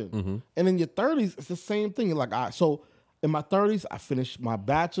living. Mm-hmm. And in your 30s, it's the same thing. You're like, all right, so in my 30s, I finished my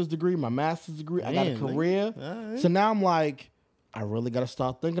bachelor's degree, my master's degree. I got a Man, career. nigga. So now I'm like, I really got to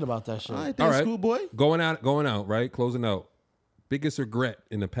start thinking about that shit. All right, All then, right. schoolboy. Going out, right? Closing out. Biggest regret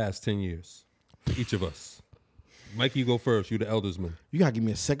in the past 10 years for each of us. Mike, you go first. You the eldersman. You got to give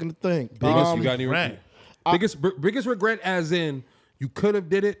me a second to think. Biggest, you got any regret. biggest regret as in you could have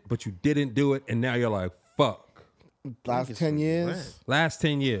did it, but you didn't do it, and now you're like, fuck. Last 10 years. Last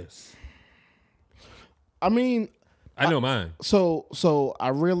 10 years. I mean, I know mine. So I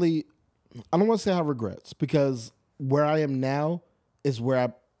don't want to say I have regrets because where I am now is where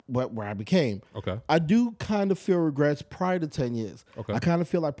I became. Okay. I do kind of feel regrets prior to 10 years. Okay. I kind of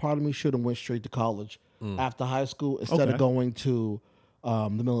feel like part of me should have went straight to college after high school instead Okay. of going to the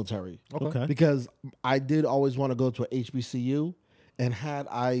military. Okay. Because I did always want to go to a HBCU, and had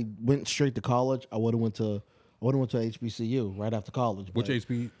I went straight to college, I would have went to HBCU right after college. Which but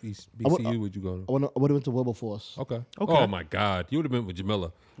HBCU would you go to? I would have went to Wilberforce. Okay. Oh my God, you would have been with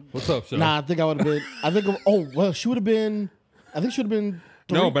Jamila. What's up, Sean? Nah, I think I would have been. She would have been. I think she would have been.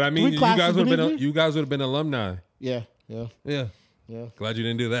 No, but I mean, 3 you classes guys would have been beneath me? you guys would have been alumni. Yeah. Yeah. Yeah. Glad you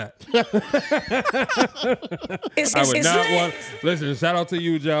didn't do that. It's I would not lit. want. Listen, shout out to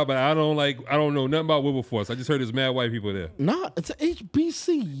you, Joe, but I don't know nothing about Wilberforce. I just heard there's mad white people there. Nah, it's an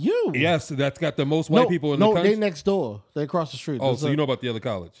HBCU. Yes, that's got the most white people in the country. they next door. They across the street. Oh, There's so a- you know about the other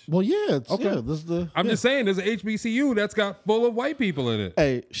college? Well, yeah. Okay. Yeah, this is the. I'm just saying, there's an HBCU that's got full of white people in it.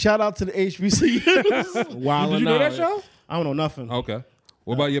 Hey, shout out to the HBCUs. Wow. Did you know that show? I don't know nothing. Okay.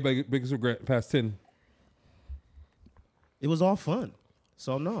 What about your biggest regret past 10? It was all fun.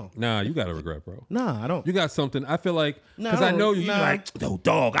 So no. Nah, you got a regret, bro. Nah, I don't. You got something. I feel like, Nah, because I know you, nah. you're like, yo,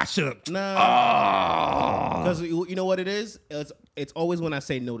 dog, I should have. Nah. Because you know what it is? It's always when I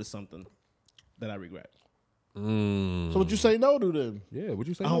say no to something that I regret. So what you say no to then? Yeah, what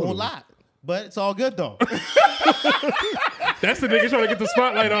you say I no don't to? want to lie. But it's all good though. That's the nigga trying to get the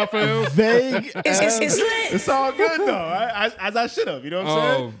spotlight off of him. Vague. It's lit. It's all good though. As I should have. You know what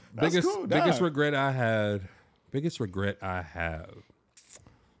I'm saying? That's cool, biggest nah. regret I have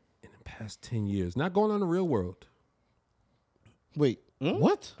in the past 10 years, not going on the Real World. Wait,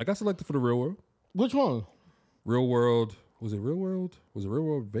 what? I got selected for the Real World. Which one? Real World. Was it Real World? Was it Real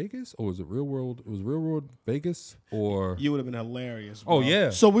World Vegas? Or was it Real World? It was Real World Vegas or... You would have been hilarious. Bro. Oh,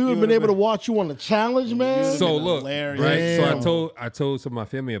 yeah. So we would have been able to watch you on the challenge, man. So been look, hilarious. right? So Damn. I told some of my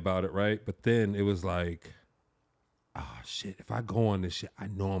family about it, right? But then it was like, shit, if I go on this shit, I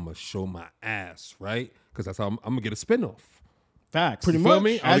know I'm gonna show my ass, right? Because that's how I'm gonna get a spinoff. Facts. Pretty You feel much.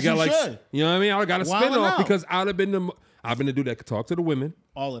 me? As you like, should. you know what I mean? I got a Wildin' spin off out. because I'd have been the dude that could talk to the women.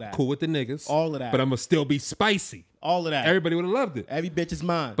 All of that. Cool with the niggas. All of that. But I'm gonna still be spicy. All of that. Everybody would have loved it. Every bitch is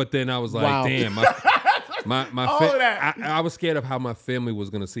mine. But then I was like, Wow. damn, my All of that. I was scared of how my family was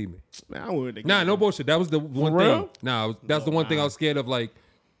gonna see me. Man, I wouldn't. Nah, no bullshit. That was the one real? thing. Nah, that's the one thing I was scared of. Like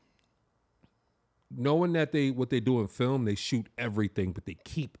knowing that what they do in film, they shoot everything, but they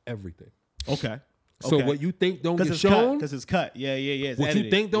keep everything. Okay. So Okay. what you think don't get it's shown, because it's cut. Yeah. It's what you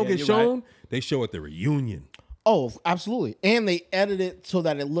edited. think don't Yeah, get you're right. shown, they show at the reunion. Oh, absolutely. And they edit it so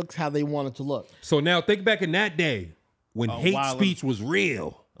that it looks how they want it to look. So now think back in that day when hate wildin'. speech was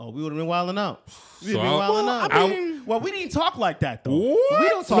real. Oh, we would have been wilding out. We So would have been I- wilding Well, out. I Well, we didn't talk like that though. What? We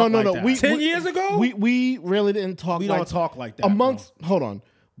don't talk like that. 10 years ago? We really didn't talk We like don't talk like that, Amongst, hold on.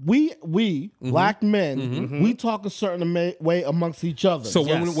 We Mm-hmm. black men, we talk a certain way amongst each other. So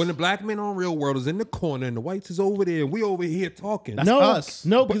Yes. when the black man on Real World is in the corner and the whites is over there and we over here talking. That's no, us.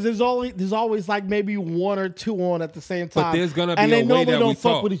 no, because there's always like maybe one or two on at the same time. But there's gonna be and a they way normally that don't we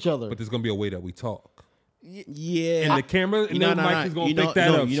fuck talk. with each other. But there's gonna be a way that we talk. Yeah. And the camera and the mic is gonna pick that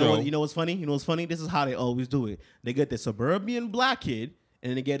up. You know, so. what, you know what's funny? You know what's funny? This is how they always do it. They get the suburban black kid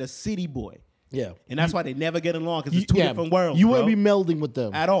and then they get a city boy. Yeah. And that's why they never get along because it's two different worlds. You bro. wouldn't be melding with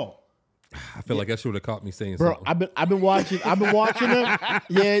them. at all. I feel like that should have caught me saying Bro, something. I've been watching them.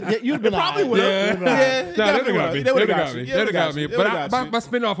 Yeah, you'd been Probably alright. would Yeah, have. nah, Yeah, they would have got me. They would have got me. you. They would have got me. They But would've got you. my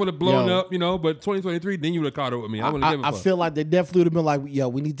spinoff would have blown Yo. up, you know. But 2023, then you would have caught up with me. I wouldn't give a I fuck. feel like they definitely would have been like, yo,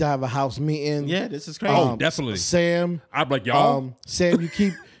 we need to have a house meeting. Yeah, this is crazy. Oh, definitely. Sam, I'd be like, y'all. Sam, you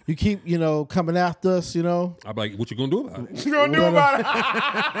keep, coming after us, I'd be like, what you gonna do about it? you gonna do about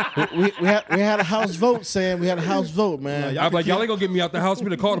it? we had a house vote, Sam. We had a house vote, man. I'd be like, y'all ain't gonna get me out the house. Me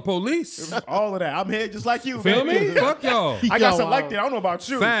to call the police. All of that. I'm here just like you. Feel baby. me? Fuck y'all. I got Yo, selected. I don't know about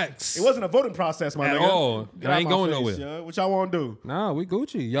you. Facts. It wasn't a voting process, my At nigga. all. Get I out ain't my going face, nowhere. yo. What y'all want to do? Nah, we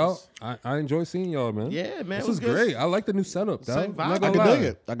Gucci, y'all. I enjoy seeing y'all, man. Yeah, man, it This was is good. great. I like the new setup, dog. Same I'm not vibe. I gonna could lie. dig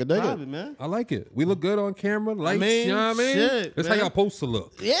it. I could dig it. Vibing, man. I like it. We look good on camera. Lights, mean, you know what I mean? shit, That's man. how y'all supposed to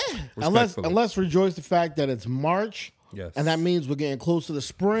look. Yeah. Unless rejoice the fact that it's March. Yes. And that means we're getting close to the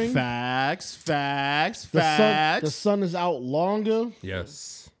spring. Facts. The sun is out longer.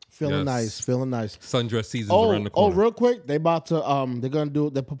 Yes. Feeling nice. Sundress season's around the corner. real quick, they're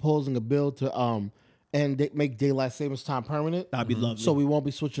proposing a bill to make daylight savings time permanent. That'd be lovely. So we won't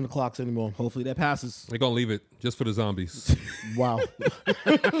be switching the clocks anymore. Hopefully that passes. They're gonna leave it just for the zombies. Wow.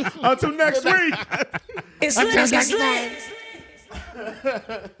 Until next week. It's lit. It's lit.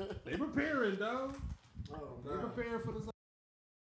 They preparing, dog. They preparing for the